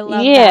 Cute. I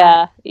love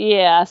that.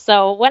 Yeah.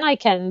 So when I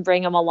can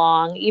bring him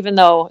along, even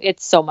though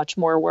it's so much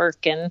more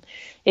work and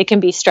it can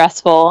be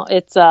stressful,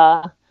 it's,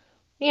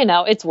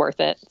 it's worth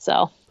it.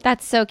 So.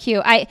 That's so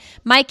cute.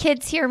 My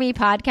kids hear me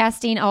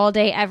podcasting all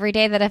day, every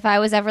day, that if I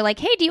was ever like,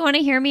 hey, do you want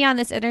to hear me on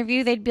this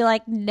interview? They'd be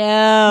like,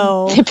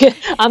 no.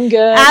 I'm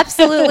good.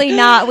 Absolutely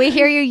not. We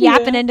hear you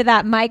yapping into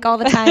that mic all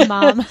the time,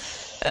 Mom.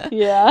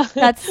 Yeah.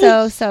 That's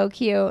so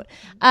cute.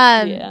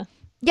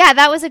 Yeah,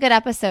 that was a good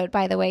episode,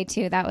 by the way,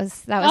 too. That was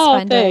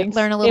fun thanks.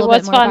 To learn a little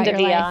bit more about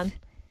your life. On.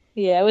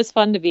 Yeah, it was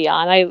fun to be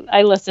on.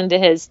 I listened to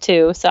his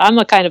too. So I'm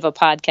a kind of a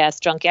podcast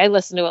junkie. I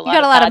listen to a lot. You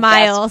got a lot of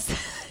miles.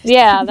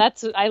 Yeah,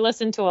 I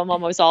listen to them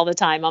almost all the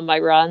time on my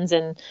runs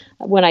and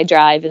when I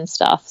drive and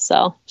stuff.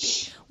 So,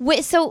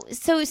 wait, so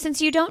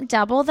since you don't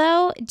double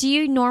though, do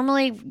you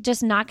normally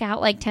just knock out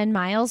like 10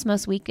 miles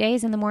most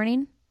weekdays in the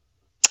morning?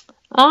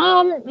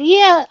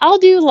 Yeah, I'll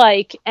do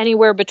like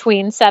anywhere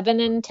between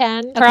 7 and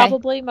 10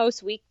 probably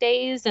most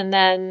weekdays, and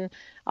then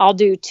I'll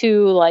do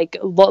 2 like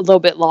a little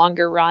bit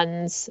longer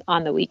runs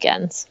on the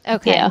weekends.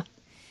 Okay. Yeah.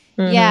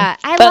 Mm-hmm. Yeah,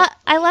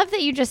 I love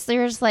that you're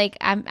just like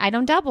I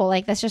don't double,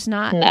 like that's just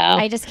not. No,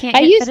 I just can't.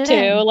 I used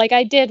to like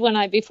I did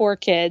when before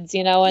kids,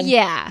 and I'm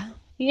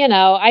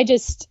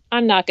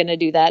not going to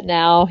do that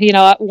now.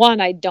 One,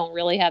 I don't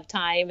really have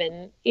time,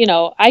 and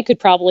I could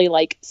probably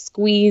like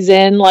squeeze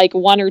in like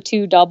 1 or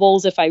 2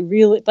 doubles if I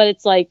really, but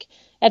it's like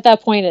at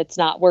that point it's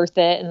not worth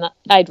it, and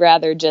I'd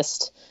rather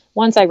just.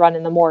 Once I run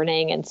in the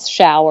morning and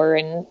shower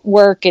and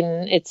work,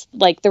 and it's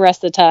like the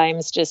rest of the time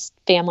is just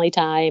family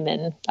time,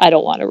 and I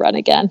don't want to run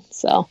again.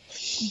 So,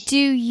 do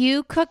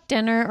you cook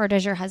dinner or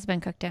does your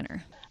husband cook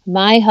dinner?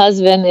 My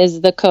husband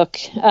is the cook.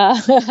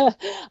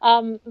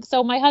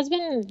 So my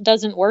husband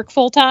doesn't work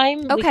full time.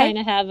 Okay. We kind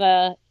of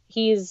have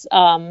he's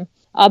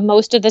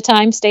most of the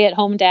time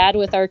stay-at-home dad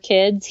with our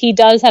kids. He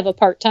does have a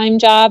part-time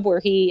job where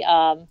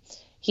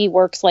he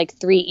works like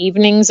 3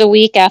 evenings a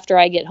week after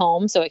I get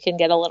home, so it can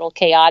get a little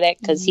chaotic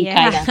because he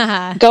kind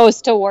of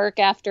goes to work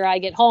after I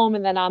get home,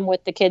 and then I'm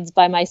with the kids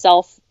by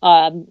myself,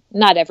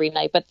 not every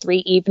night, but 3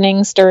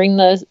 evenings during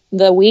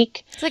the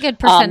week. It's a good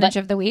percentage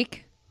of the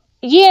week.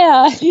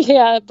 Yeah,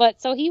 yeah.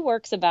 But so he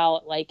works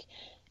about like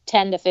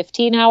 10 to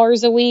 15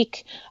 hours a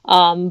week.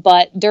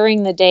 But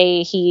during the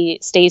day, he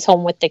stays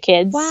home with the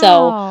kids.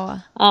 So,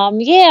 Wow.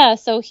 yeah,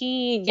 so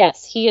he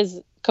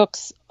is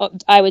cooks,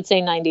 I would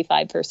say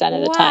 95%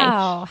 of the time.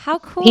 Wow. How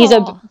He's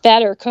a cool.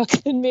 better cook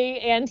than me,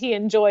 and he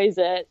enjoys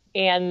it.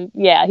 And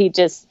yeah,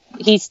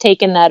 he's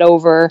taken that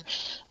over.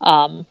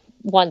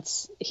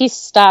 Once he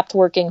stopped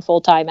working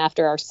full time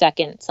after our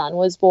second son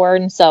was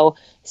born. So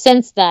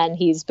since then,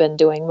 he's been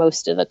doing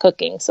most of the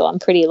cooking. So I'm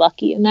pretty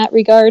lucky in that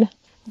regard.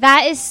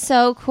 That is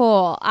so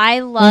cool.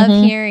 I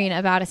love hearing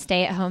about a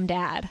stay-at-home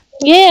dad.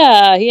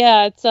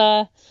 Yeah,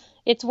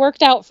 it's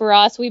worked out for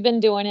us. We've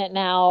been doing it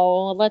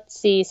now, let's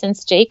see,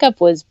 since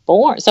Jacob was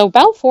born. So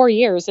about 4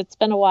 years. It's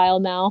been a while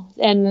now.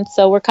 And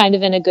so we're kind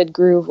of in a good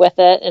groove with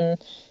it, and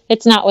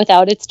it's not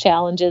without its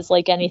challenges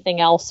like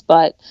anything else,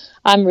 but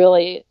I'm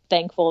really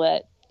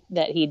thankful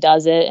that he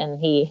does it, and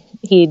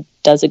he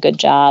does a good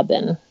job,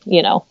 and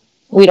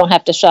we don't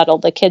have to shuttle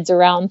the kids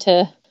around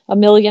to a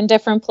million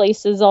different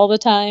places all the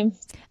time.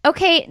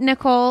 Okay,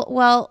 Nicole,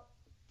 well,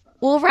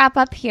 we'll wrap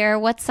up here.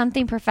 What's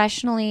something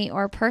professionally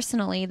or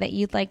personally that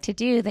you'd like to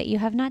do that you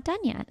have not done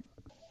yet?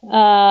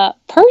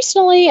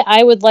 Personally,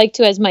 I would like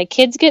to, as my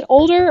kids get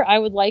older, I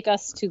would like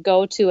us to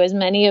go to as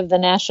many of the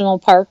national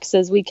parks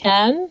as we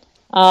can.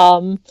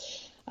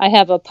 I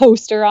have a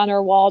poster on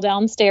our wall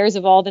downstairs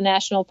of all the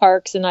national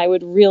parks, and I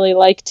would really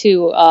like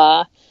to,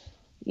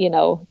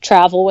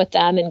 travel with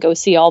them and go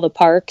see all the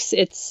parks.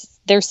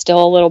 They're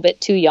still a little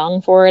bit too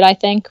young for it, I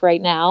think,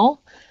 right now.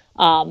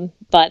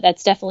 But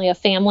that's definitely a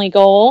family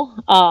goal.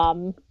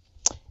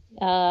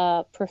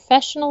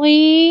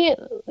 Professionally,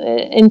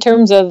 in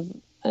terms of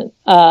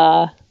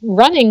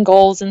running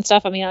goals and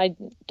stuff, I mean, I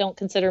don't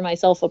consider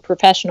myself a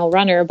professional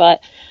runner,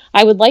 but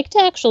I would like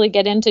to actually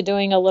get into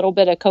doing a little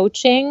bit of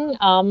coaching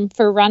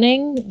for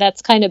running.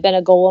 That's kind of been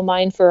a goal of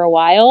mine for a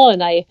while,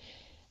 and I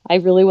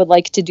really would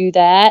like to do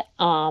that.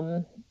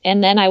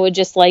 And then I would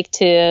just like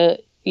to,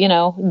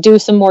 do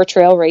some more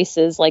trail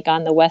races, like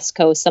on the West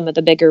Coast, some of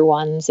the bigger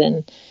ones,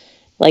 and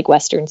like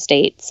Western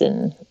states,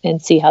 and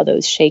see how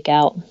those shake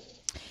out.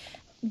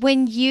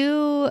 When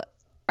you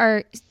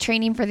are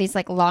training for these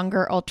like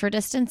longer ultra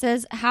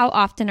distances, how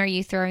often are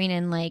you throwing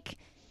in like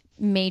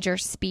major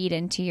speed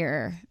into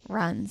your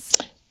runs?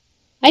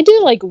 I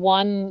do like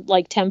one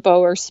like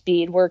tempo or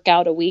speed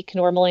workout a week,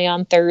 normally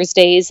on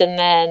Thursdays, and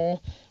then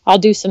I'll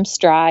do some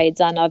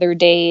strides on other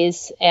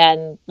days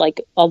and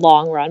like a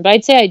long run. But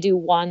I'd say I do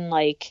one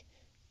like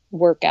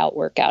workout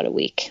a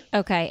week.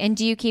 Okay. And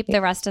do you keep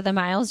the rest of the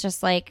miles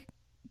just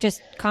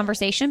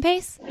conversation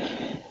pace?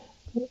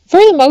 For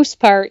the most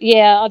part,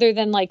 yeah, other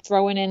than like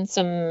throwing in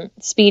some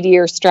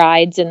speedier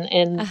strides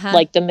in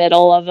like the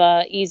middle of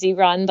a easy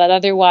run. But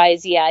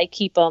otherwise, yeah, I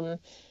keep them,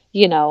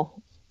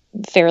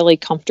 fairly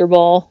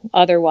comfortable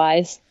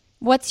otherwise.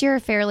 What's your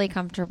fairly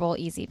comfortable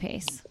easy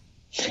pace?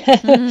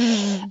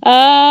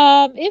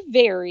 It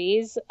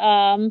varies.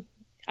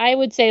 I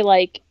would say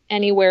like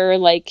anywhere,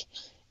 like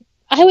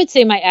I would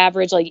say my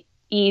average like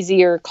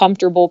easy or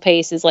comfortable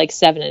pace is like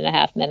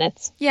 7.5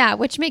 minutes. Yeah,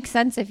 which makes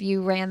sense if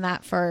you ran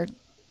that for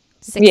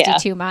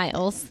 62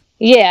 miles.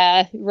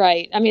 Yeah,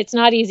 right. I mean, it's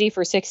not easy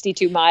for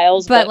 62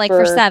 miles, but like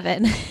for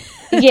 7.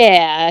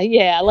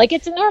 Yeah. Like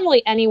it's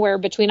normally anywhere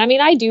between, I mean,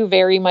 I do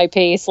vary my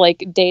pace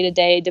like day to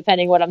day,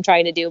 depending what I'm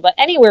trying to do, but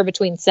anywhere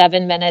between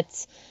 7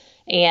 minutes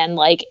and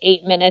like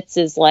 8 minutes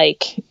is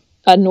like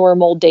a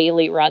normal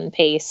daily run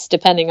pace,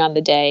 depending on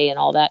the day and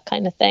all that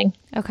kind of thing.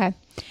 Okay.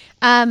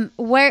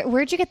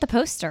 Where'd you get the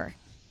poster?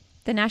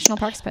 The National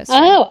Parks poster.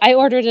 Oh, I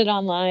ordered it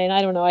online.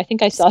 I don't know. I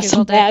think I saw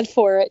some ad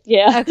for it.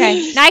 Yeah.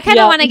 Okay. Now I kind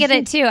of want to get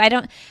it too. I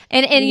don't,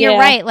 and you're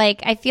right.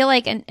 Like, I feel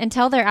like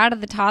until they're out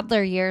of the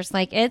toddler years,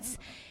 like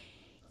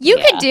you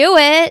could do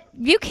it.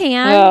 You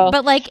can,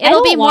 but like,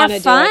 it'll be more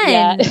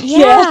fun.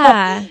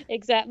 Yeah.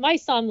 Exactly. My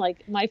son,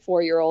 like my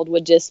 4-year-old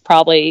would just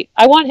I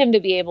want him to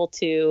be able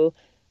to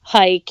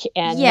hike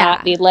and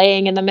not be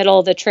laying in the middle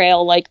of the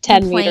trail like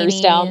 10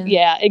 meters down.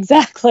 Yeah,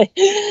 exactly.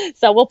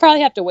 So we'll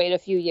probably have to wait a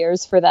few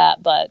years for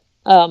that, but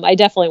I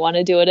definitely want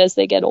to do it as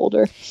they get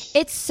older.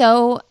 It's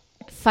so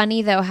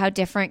funny though how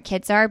different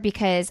kids are,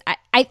 because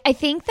I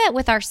think that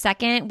with our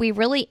second, we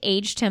really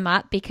aged him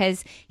up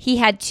because he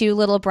had 2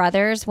 little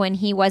brothers when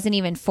he wasn't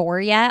even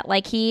 4 yet.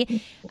 Like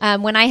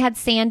when I had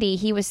Sandy,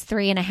 he was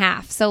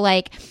 3.5. So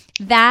like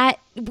that,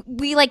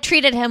 we like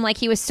treated him like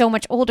he was so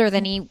much older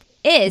than he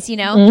is,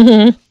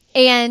 Mm-hmm.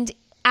 And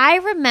I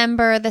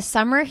remember the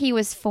summer he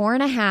was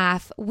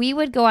 4.5, we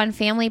would go on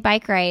family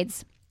bike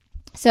rides.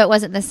 So it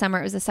wasn't this summer,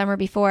 it was the summer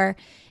before.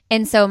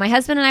 And so my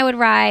husband and I would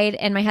ride,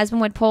 and my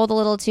husband would pull the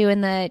little 2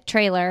 in the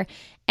trailer,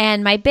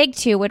 and my big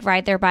 2 would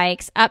ride their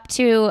bikes up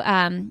to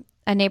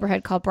a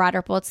neighborhood called Broad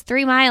Ripple. It's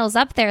 3 miles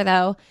up there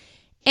though.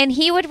 And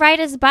he would ride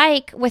his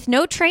bike with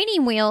no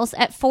training wheels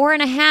at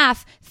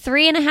 4.5,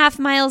 3.5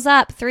 miles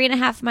up,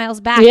 3.5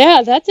 miles back.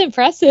 Yeah, that's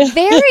impressive.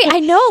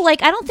 I know.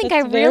 Like, I don't think I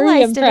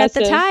realized it at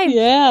the time.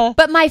 Yeah.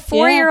 But my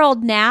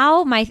 4-year-old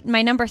now, my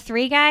number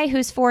 3 guy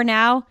who's 4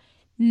 now,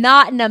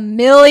 not in a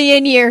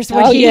million years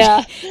would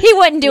he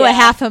wouldn't do a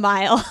half a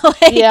mile.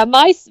 Yeah,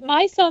 my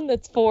son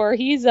that's 4,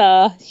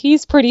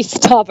 he's pretty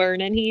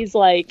stubborn, and he's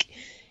like,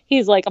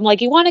 I'm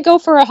like, you want to go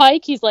for a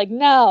hike? He's like,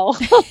 no.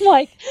 I'm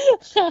like,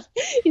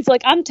 he's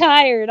like, I'm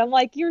tired. I'm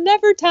like, you're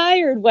never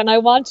tired when I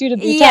want you to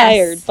be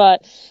tired.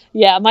 But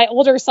yeah, my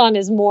older son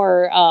is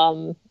more,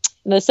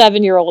 the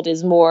 7-year-old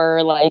is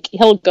more like,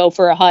 he'll go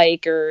for a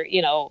hike or,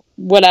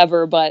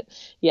 whatever. But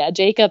yeah,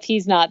 Jacob,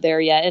 he's not there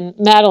yet. And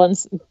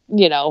Madeline's,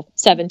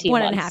 17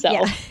 months.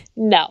 So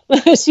no,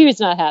 she was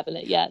not having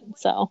it yet.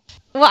 So.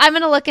 Well, I'm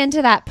going to look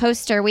into that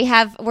poster.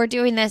 We're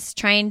doing this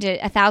trying to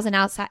 1,000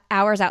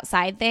 hours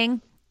outside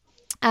thing.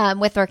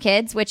 With our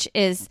kids, which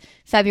is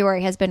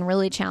February has been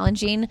really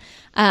challenging.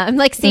 I'm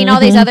like seeing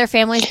all these other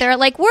families. They're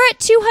like, we're at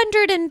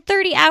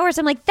 230 hours.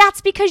 I'm like,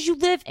 that's because you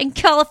live in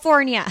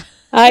California.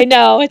 I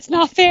know, it's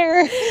not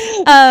fair.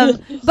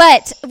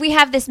 But we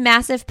have this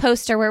massive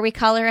poster where we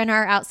color in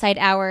our outside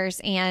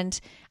hours, and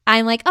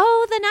I'm like,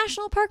 oh, the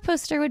national park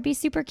poster would be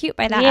super cute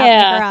by that out in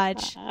the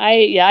garage.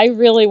 I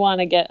really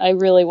want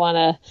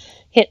to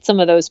hit some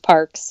of those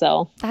parks.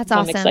 So that's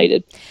awesome. I'm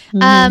excited.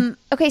 Mm-hmm.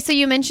 Okay. So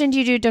you mentioned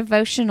you do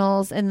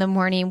devotionals in the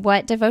morning.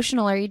 What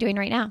devotional are you doing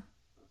right now?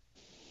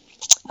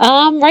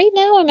 Right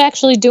now I'm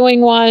actually doing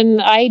one.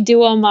 I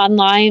do them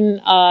online,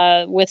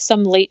 with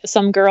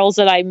some girls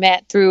that I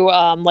met through,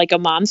 like a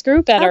mom's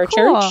group at our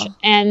church.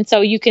 And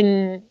so you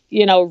can,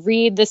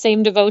 read the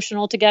same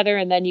devotional together,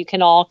 and then you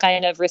can all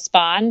kind of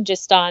respond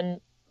just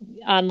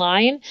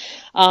online.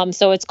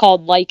 So it's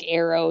called Like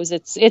Arrows.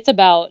 It's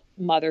about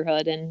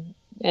motherhood and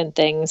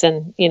things,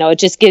 and it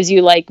just gives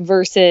you like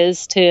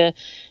verses to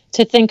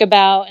think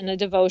about in a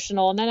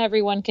devotional, and then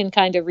everyone can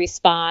kind of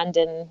respond,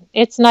 and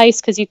it's nice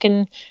because you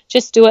can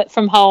just do it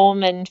from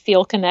home and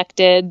feel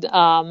connected,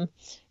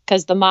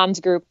 because the moms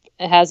group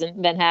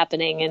hasn't been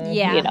happening in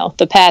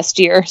the past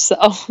year. So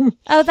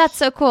oh, that's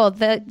so cool.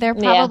 They're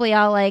probably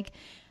all like,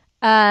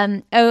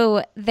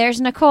 oh, there's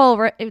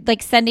Nicole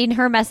like sending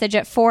her message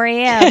at 4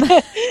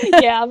 a.m.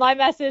 Yeah, my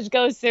message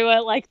goes through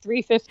at like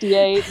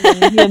 3:58.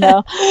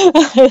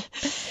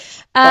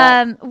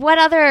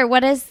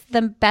 What is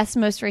the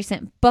most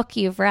recent book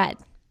you've read?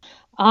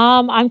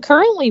 I'm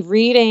currently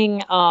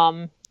reading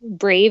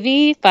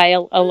Bravey by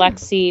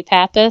Alexi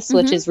Pappas,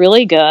 which is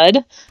really good.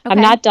 Okay. I'm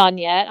not done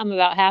yet. I'm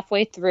about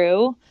halfway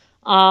through.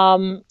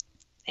 And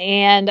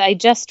I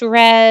just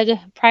read,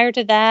 prior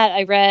to that,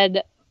 I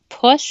read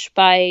Push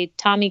by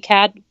Tommy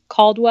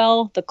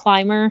Caldwell, the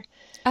climber.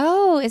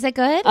 Oh, is it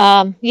good?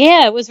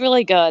 Yeah, it was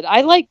really good.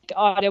 I like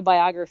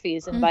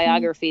autobiographies and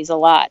biographies a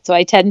lot, so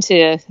I tend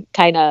to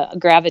kind of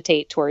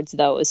gravitate towards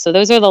those. So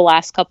those are the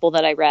last couple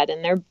that I read,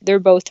 and they're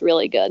both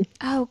really good.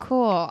 Oh,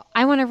 cool.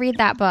 I want to read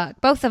that book,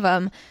 both of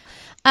them.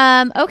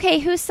 Okay,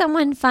 who's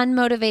someone fun,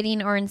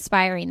 motivating, or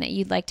inspiring that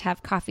you'd like to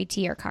have coffee,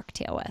 tea, or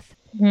cocktail with?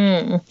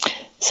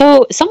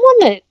 So someone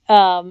that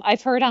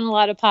I've heard on a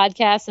lot of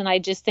podcasts, and I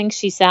just think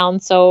she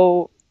sounds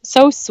so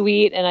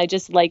sweet, and I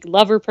just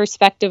love her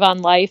perspective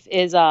on life,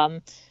 is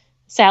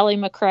Sally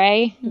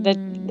McRae.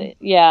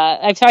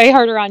 I've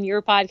heard her on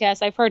your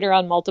podcast. I've heard her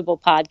on multiple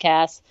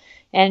podcasts,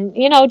 and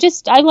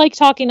I like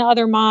talking to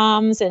other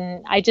moms,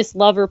 and I just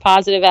love her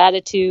positive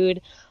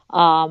attitude.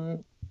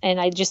 And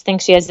I just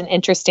think she has an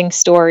interesting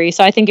story.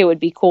 So I think it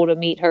would be cool to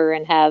meet her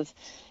and have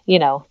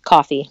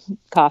coffee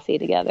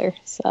together.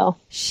 So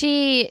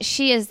she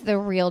is the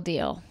real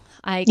deal.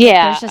 She's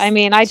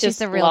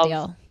the real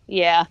deal.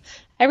 Yeah.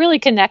 I really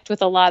connect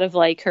with a lot of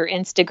her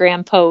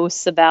Instagram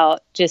posts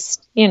about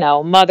just,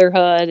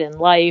 motherhood and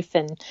life.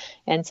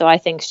 And so I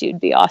think she would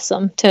be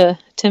awesome to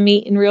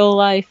meet in real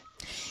life.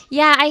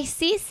 Yeah, I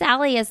see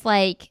Sally as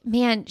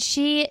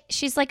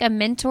she's like a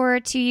mentor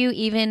to you,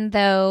 even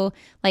though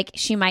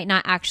she might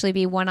not actually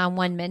be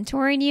one-on-one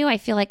mentoring you. I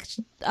feel like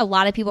a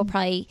lot of people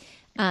probably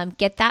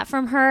get that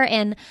from her.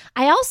 And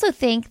I also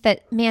think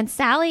that,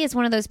 Sally is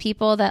one of those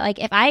people that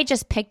if I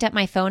just picked up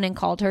my phone and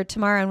called her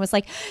tomorrow and was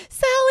like,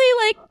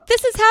 Sally,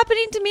 this is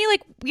happening to me,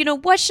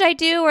 what should I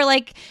do? Or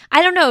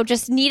I don't know,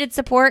 just needed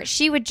support.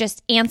 She would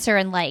just answer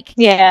and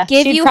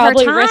give you her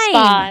time.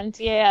 Respond.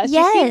 Yeah.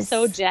 She seems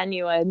so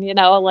genuine,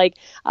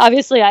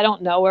 obviously I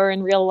don't know her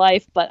in real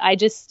life, but I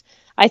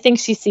think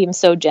she seems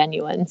so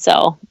genuine.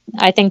 So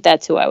I think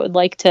that's who I would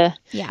like to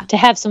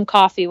have some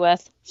coffee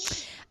with.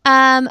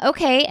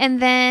 Okay.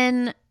 And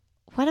then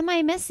what am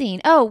I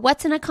missing? Oh,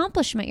 what's an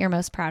accomplishment you're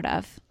most proud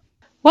of?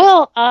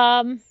 Well,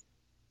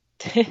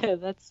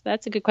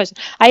 that's a good question.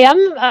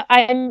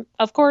 I'm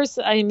of course,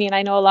 I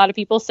know a lot of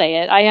people say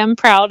it. I am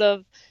proud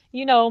of,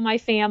 my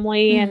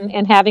family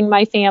and having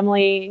my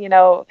family.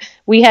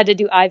 We had to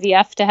do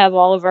IVF to have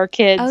all of our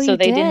kids. Oh, so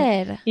they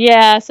did?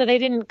 So they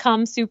didn't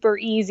come super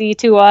easy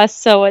to us.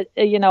 So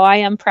I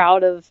am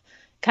proud of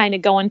kind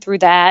of going through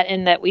that,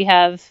 and that we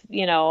have,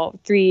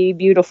 3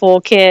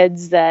 beautiful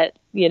kids that,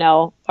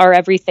 are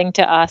everything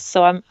to us.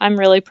 So I'm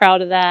really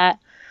proud of that.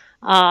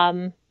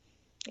 And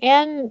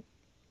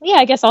yeah,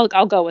 I guess I'll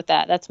go with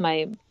that. That's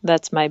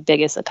my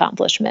biggest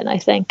accomplishment, I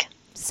think.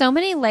 So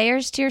many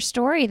layers to your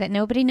story that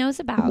nobody knows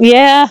about.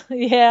 Yeah.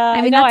 Yeah.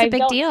 I mean, that's a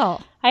big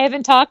deal. I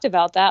haven't talked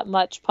about that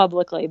much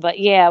publicly, but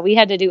yeah, we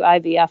had to do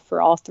IVF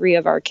for all 3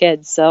 of our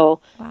kids. So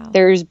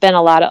there's been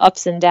a lot of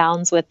ups and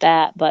downs with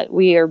that, but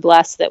we are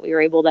blessed that we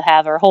were able to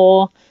have our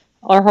whole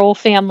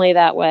family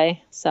that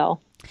way. So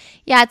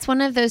yeah, it's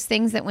one of those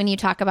things that when you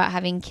talk about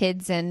having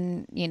kids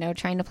and,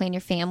 trying to plan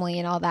your family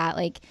and all that,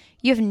 like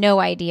you have no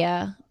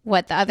idea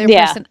what the other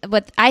person,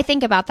 what I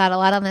think about that a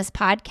lot on this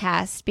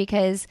podcast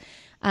because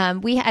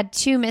we had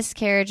 2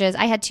 miscarriages.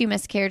 I had 2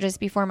 miscarriages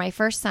before my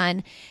first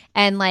son.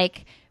 And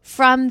like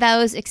from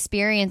those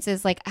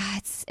experiences, like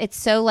it's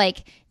so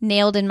like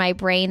nailed in my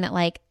brain that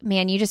like,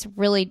 man, you just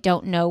really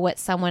don't know what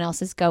someone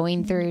else is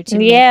going through to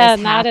make this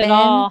happen. Not at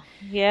all.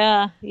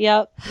 Yeah.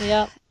 Yep.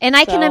 And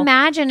I can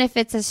imagine if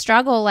it's a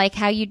struggle, like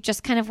how you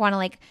just kind of want to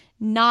like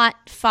not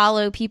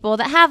follow people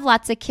that have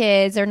lots of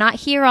kids or not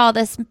hear all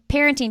this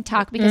parenting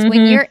talk because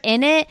when you're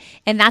in it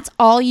and that's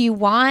all you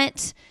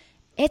want,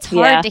 it's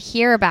hard to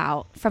hear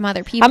about from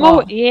other people.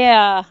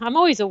 I'm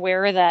always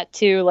aware of that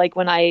too. Like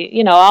when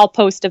I'll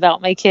post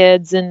about my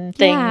kids and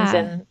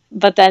things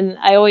but then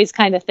I always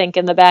kind of think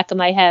in the back of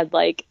my head,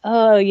 like,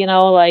 oh,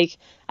 like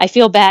I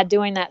feel bad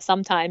doing that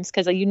sometimes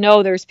because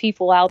there's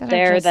people out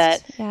there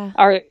that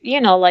are,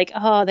 like,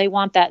 oh, they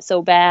want that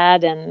so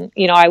bad. And,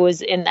 I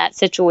was in that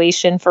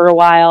situation for a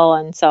while.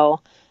 And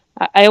so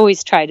I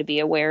always try to be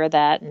aware of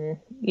that and,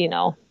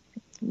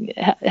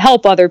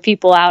 help other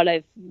people out.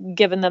 I've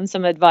given them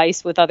some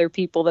advice with other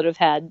people that have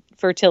had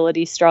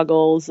fertility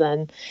struggles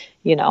and,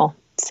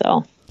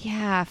 so.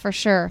 Yeah, for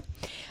sure.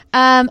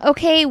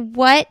 Okay.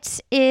 What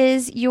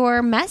is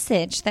your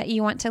message that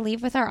you want to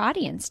leave with our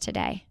audience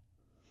today?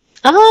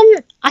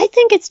 I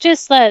think it's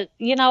just that,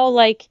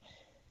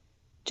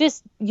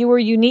 just you were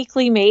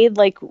uniquely made.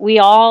 Like we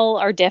all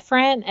are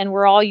different and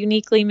we're all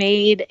uniquely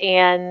made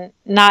and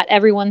not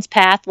everyone's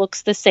path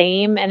looks the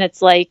same. And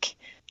it's like,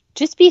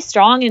 just be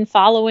strong in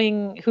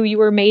following who you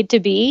were made to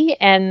be.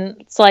 And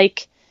it's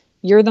like,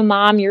 you're the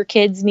mom your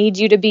kids need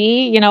you to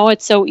be.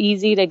 It's so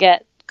easy to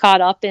get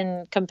caught up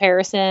in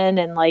comparison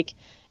and like,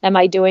 am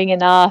I doing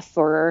enough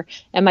or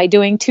am I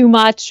doing too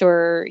much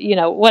or,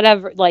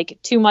 whatever, like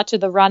too much of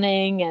the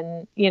running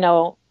and,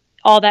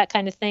 all that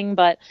kind of thing.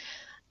 But,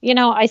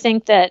 I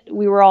think that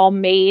we were all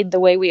made the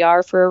way we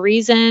are for a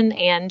reason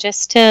and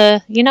just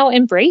to,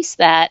 embrace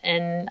that.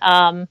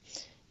 And,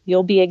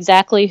 you'll be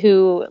exactly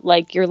who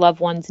like your loved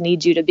ones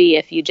need you to be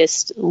if you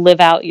just live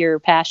out your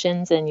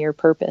passions and your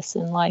purpose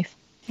in life.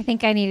 I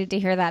think I needed to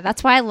hear that.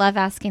 That's why I love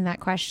asking that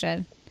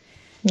question.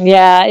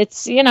 Yeah,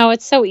 it's,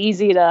 it's so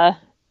easy to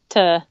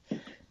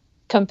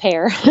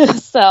compare.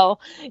 So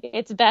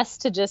it's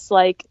best to just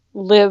like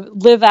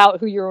live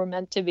out who you were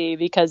meant to be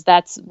because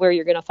that's where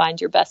you're going to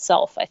find your best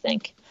self, I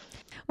think.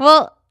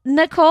 Well,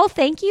 Nicole,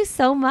 thank you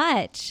so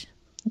much.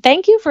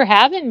 Thank you for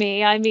having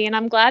me. I mean,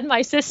 I'm glad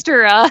my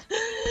sister,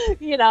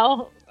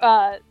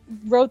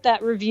 wrote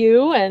that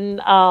review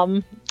and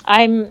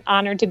I'm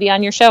honored to be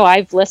on your show.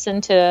 I've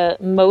listened to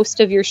most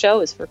of your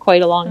shows for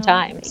quite a long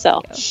time.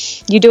 So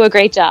you do a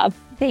great job.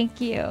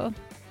 Thank you.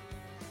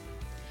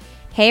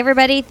 Hey,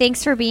 everybody.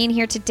 Thanks for being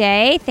here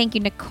today. Thank you,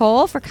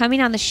 Nicole, for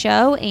coming on the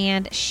show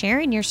and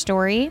sharing your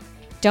story.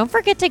 Don't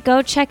forget to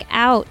go check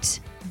out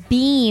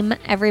Beam,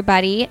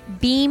 everybody.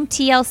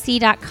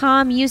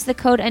 BeamTLC.com. Use the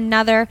code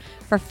ANOTHER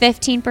for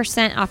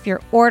 15% off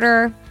your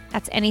order.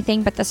 That's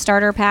anything but the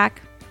starter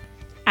pack.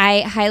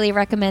 I highly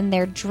recommend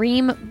their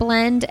Dream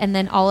Blend and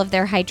then all of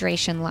their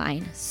hydration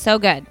line. So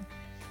good.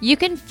 You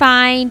can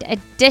find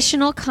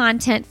additional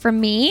content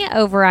from me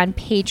over on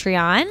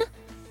Patreon.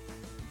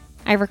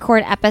 I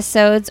record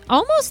episodes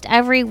almost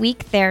every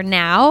week there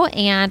now,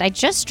 and I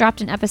just dropped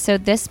an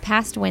episode this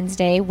past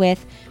Wednesday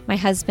with my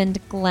husband,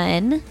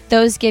 Glenn.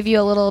 Those give you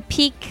a little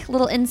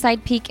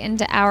inside peek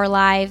into our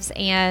lives,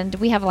 and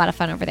we have a lot of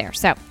fun over there.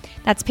 So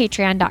that's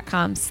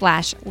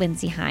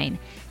patreon.com/Lindsey Hein.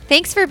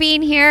 Thanks for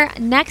being here.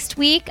 Next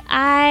week,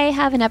 I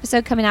have an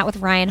episode coming out with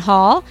Ryan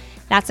Hall.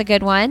 That's a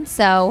good one,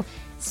 so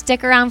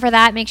stick around for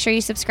that. Make sure you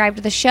subscribe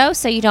to the show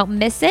so you don't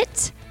miss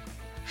it.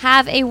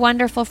 Have a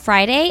wonderful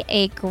Friday,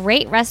 a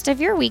great rest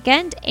of your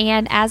weekend,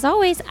 and as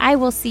always, I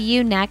will see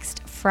you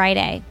next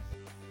Friday.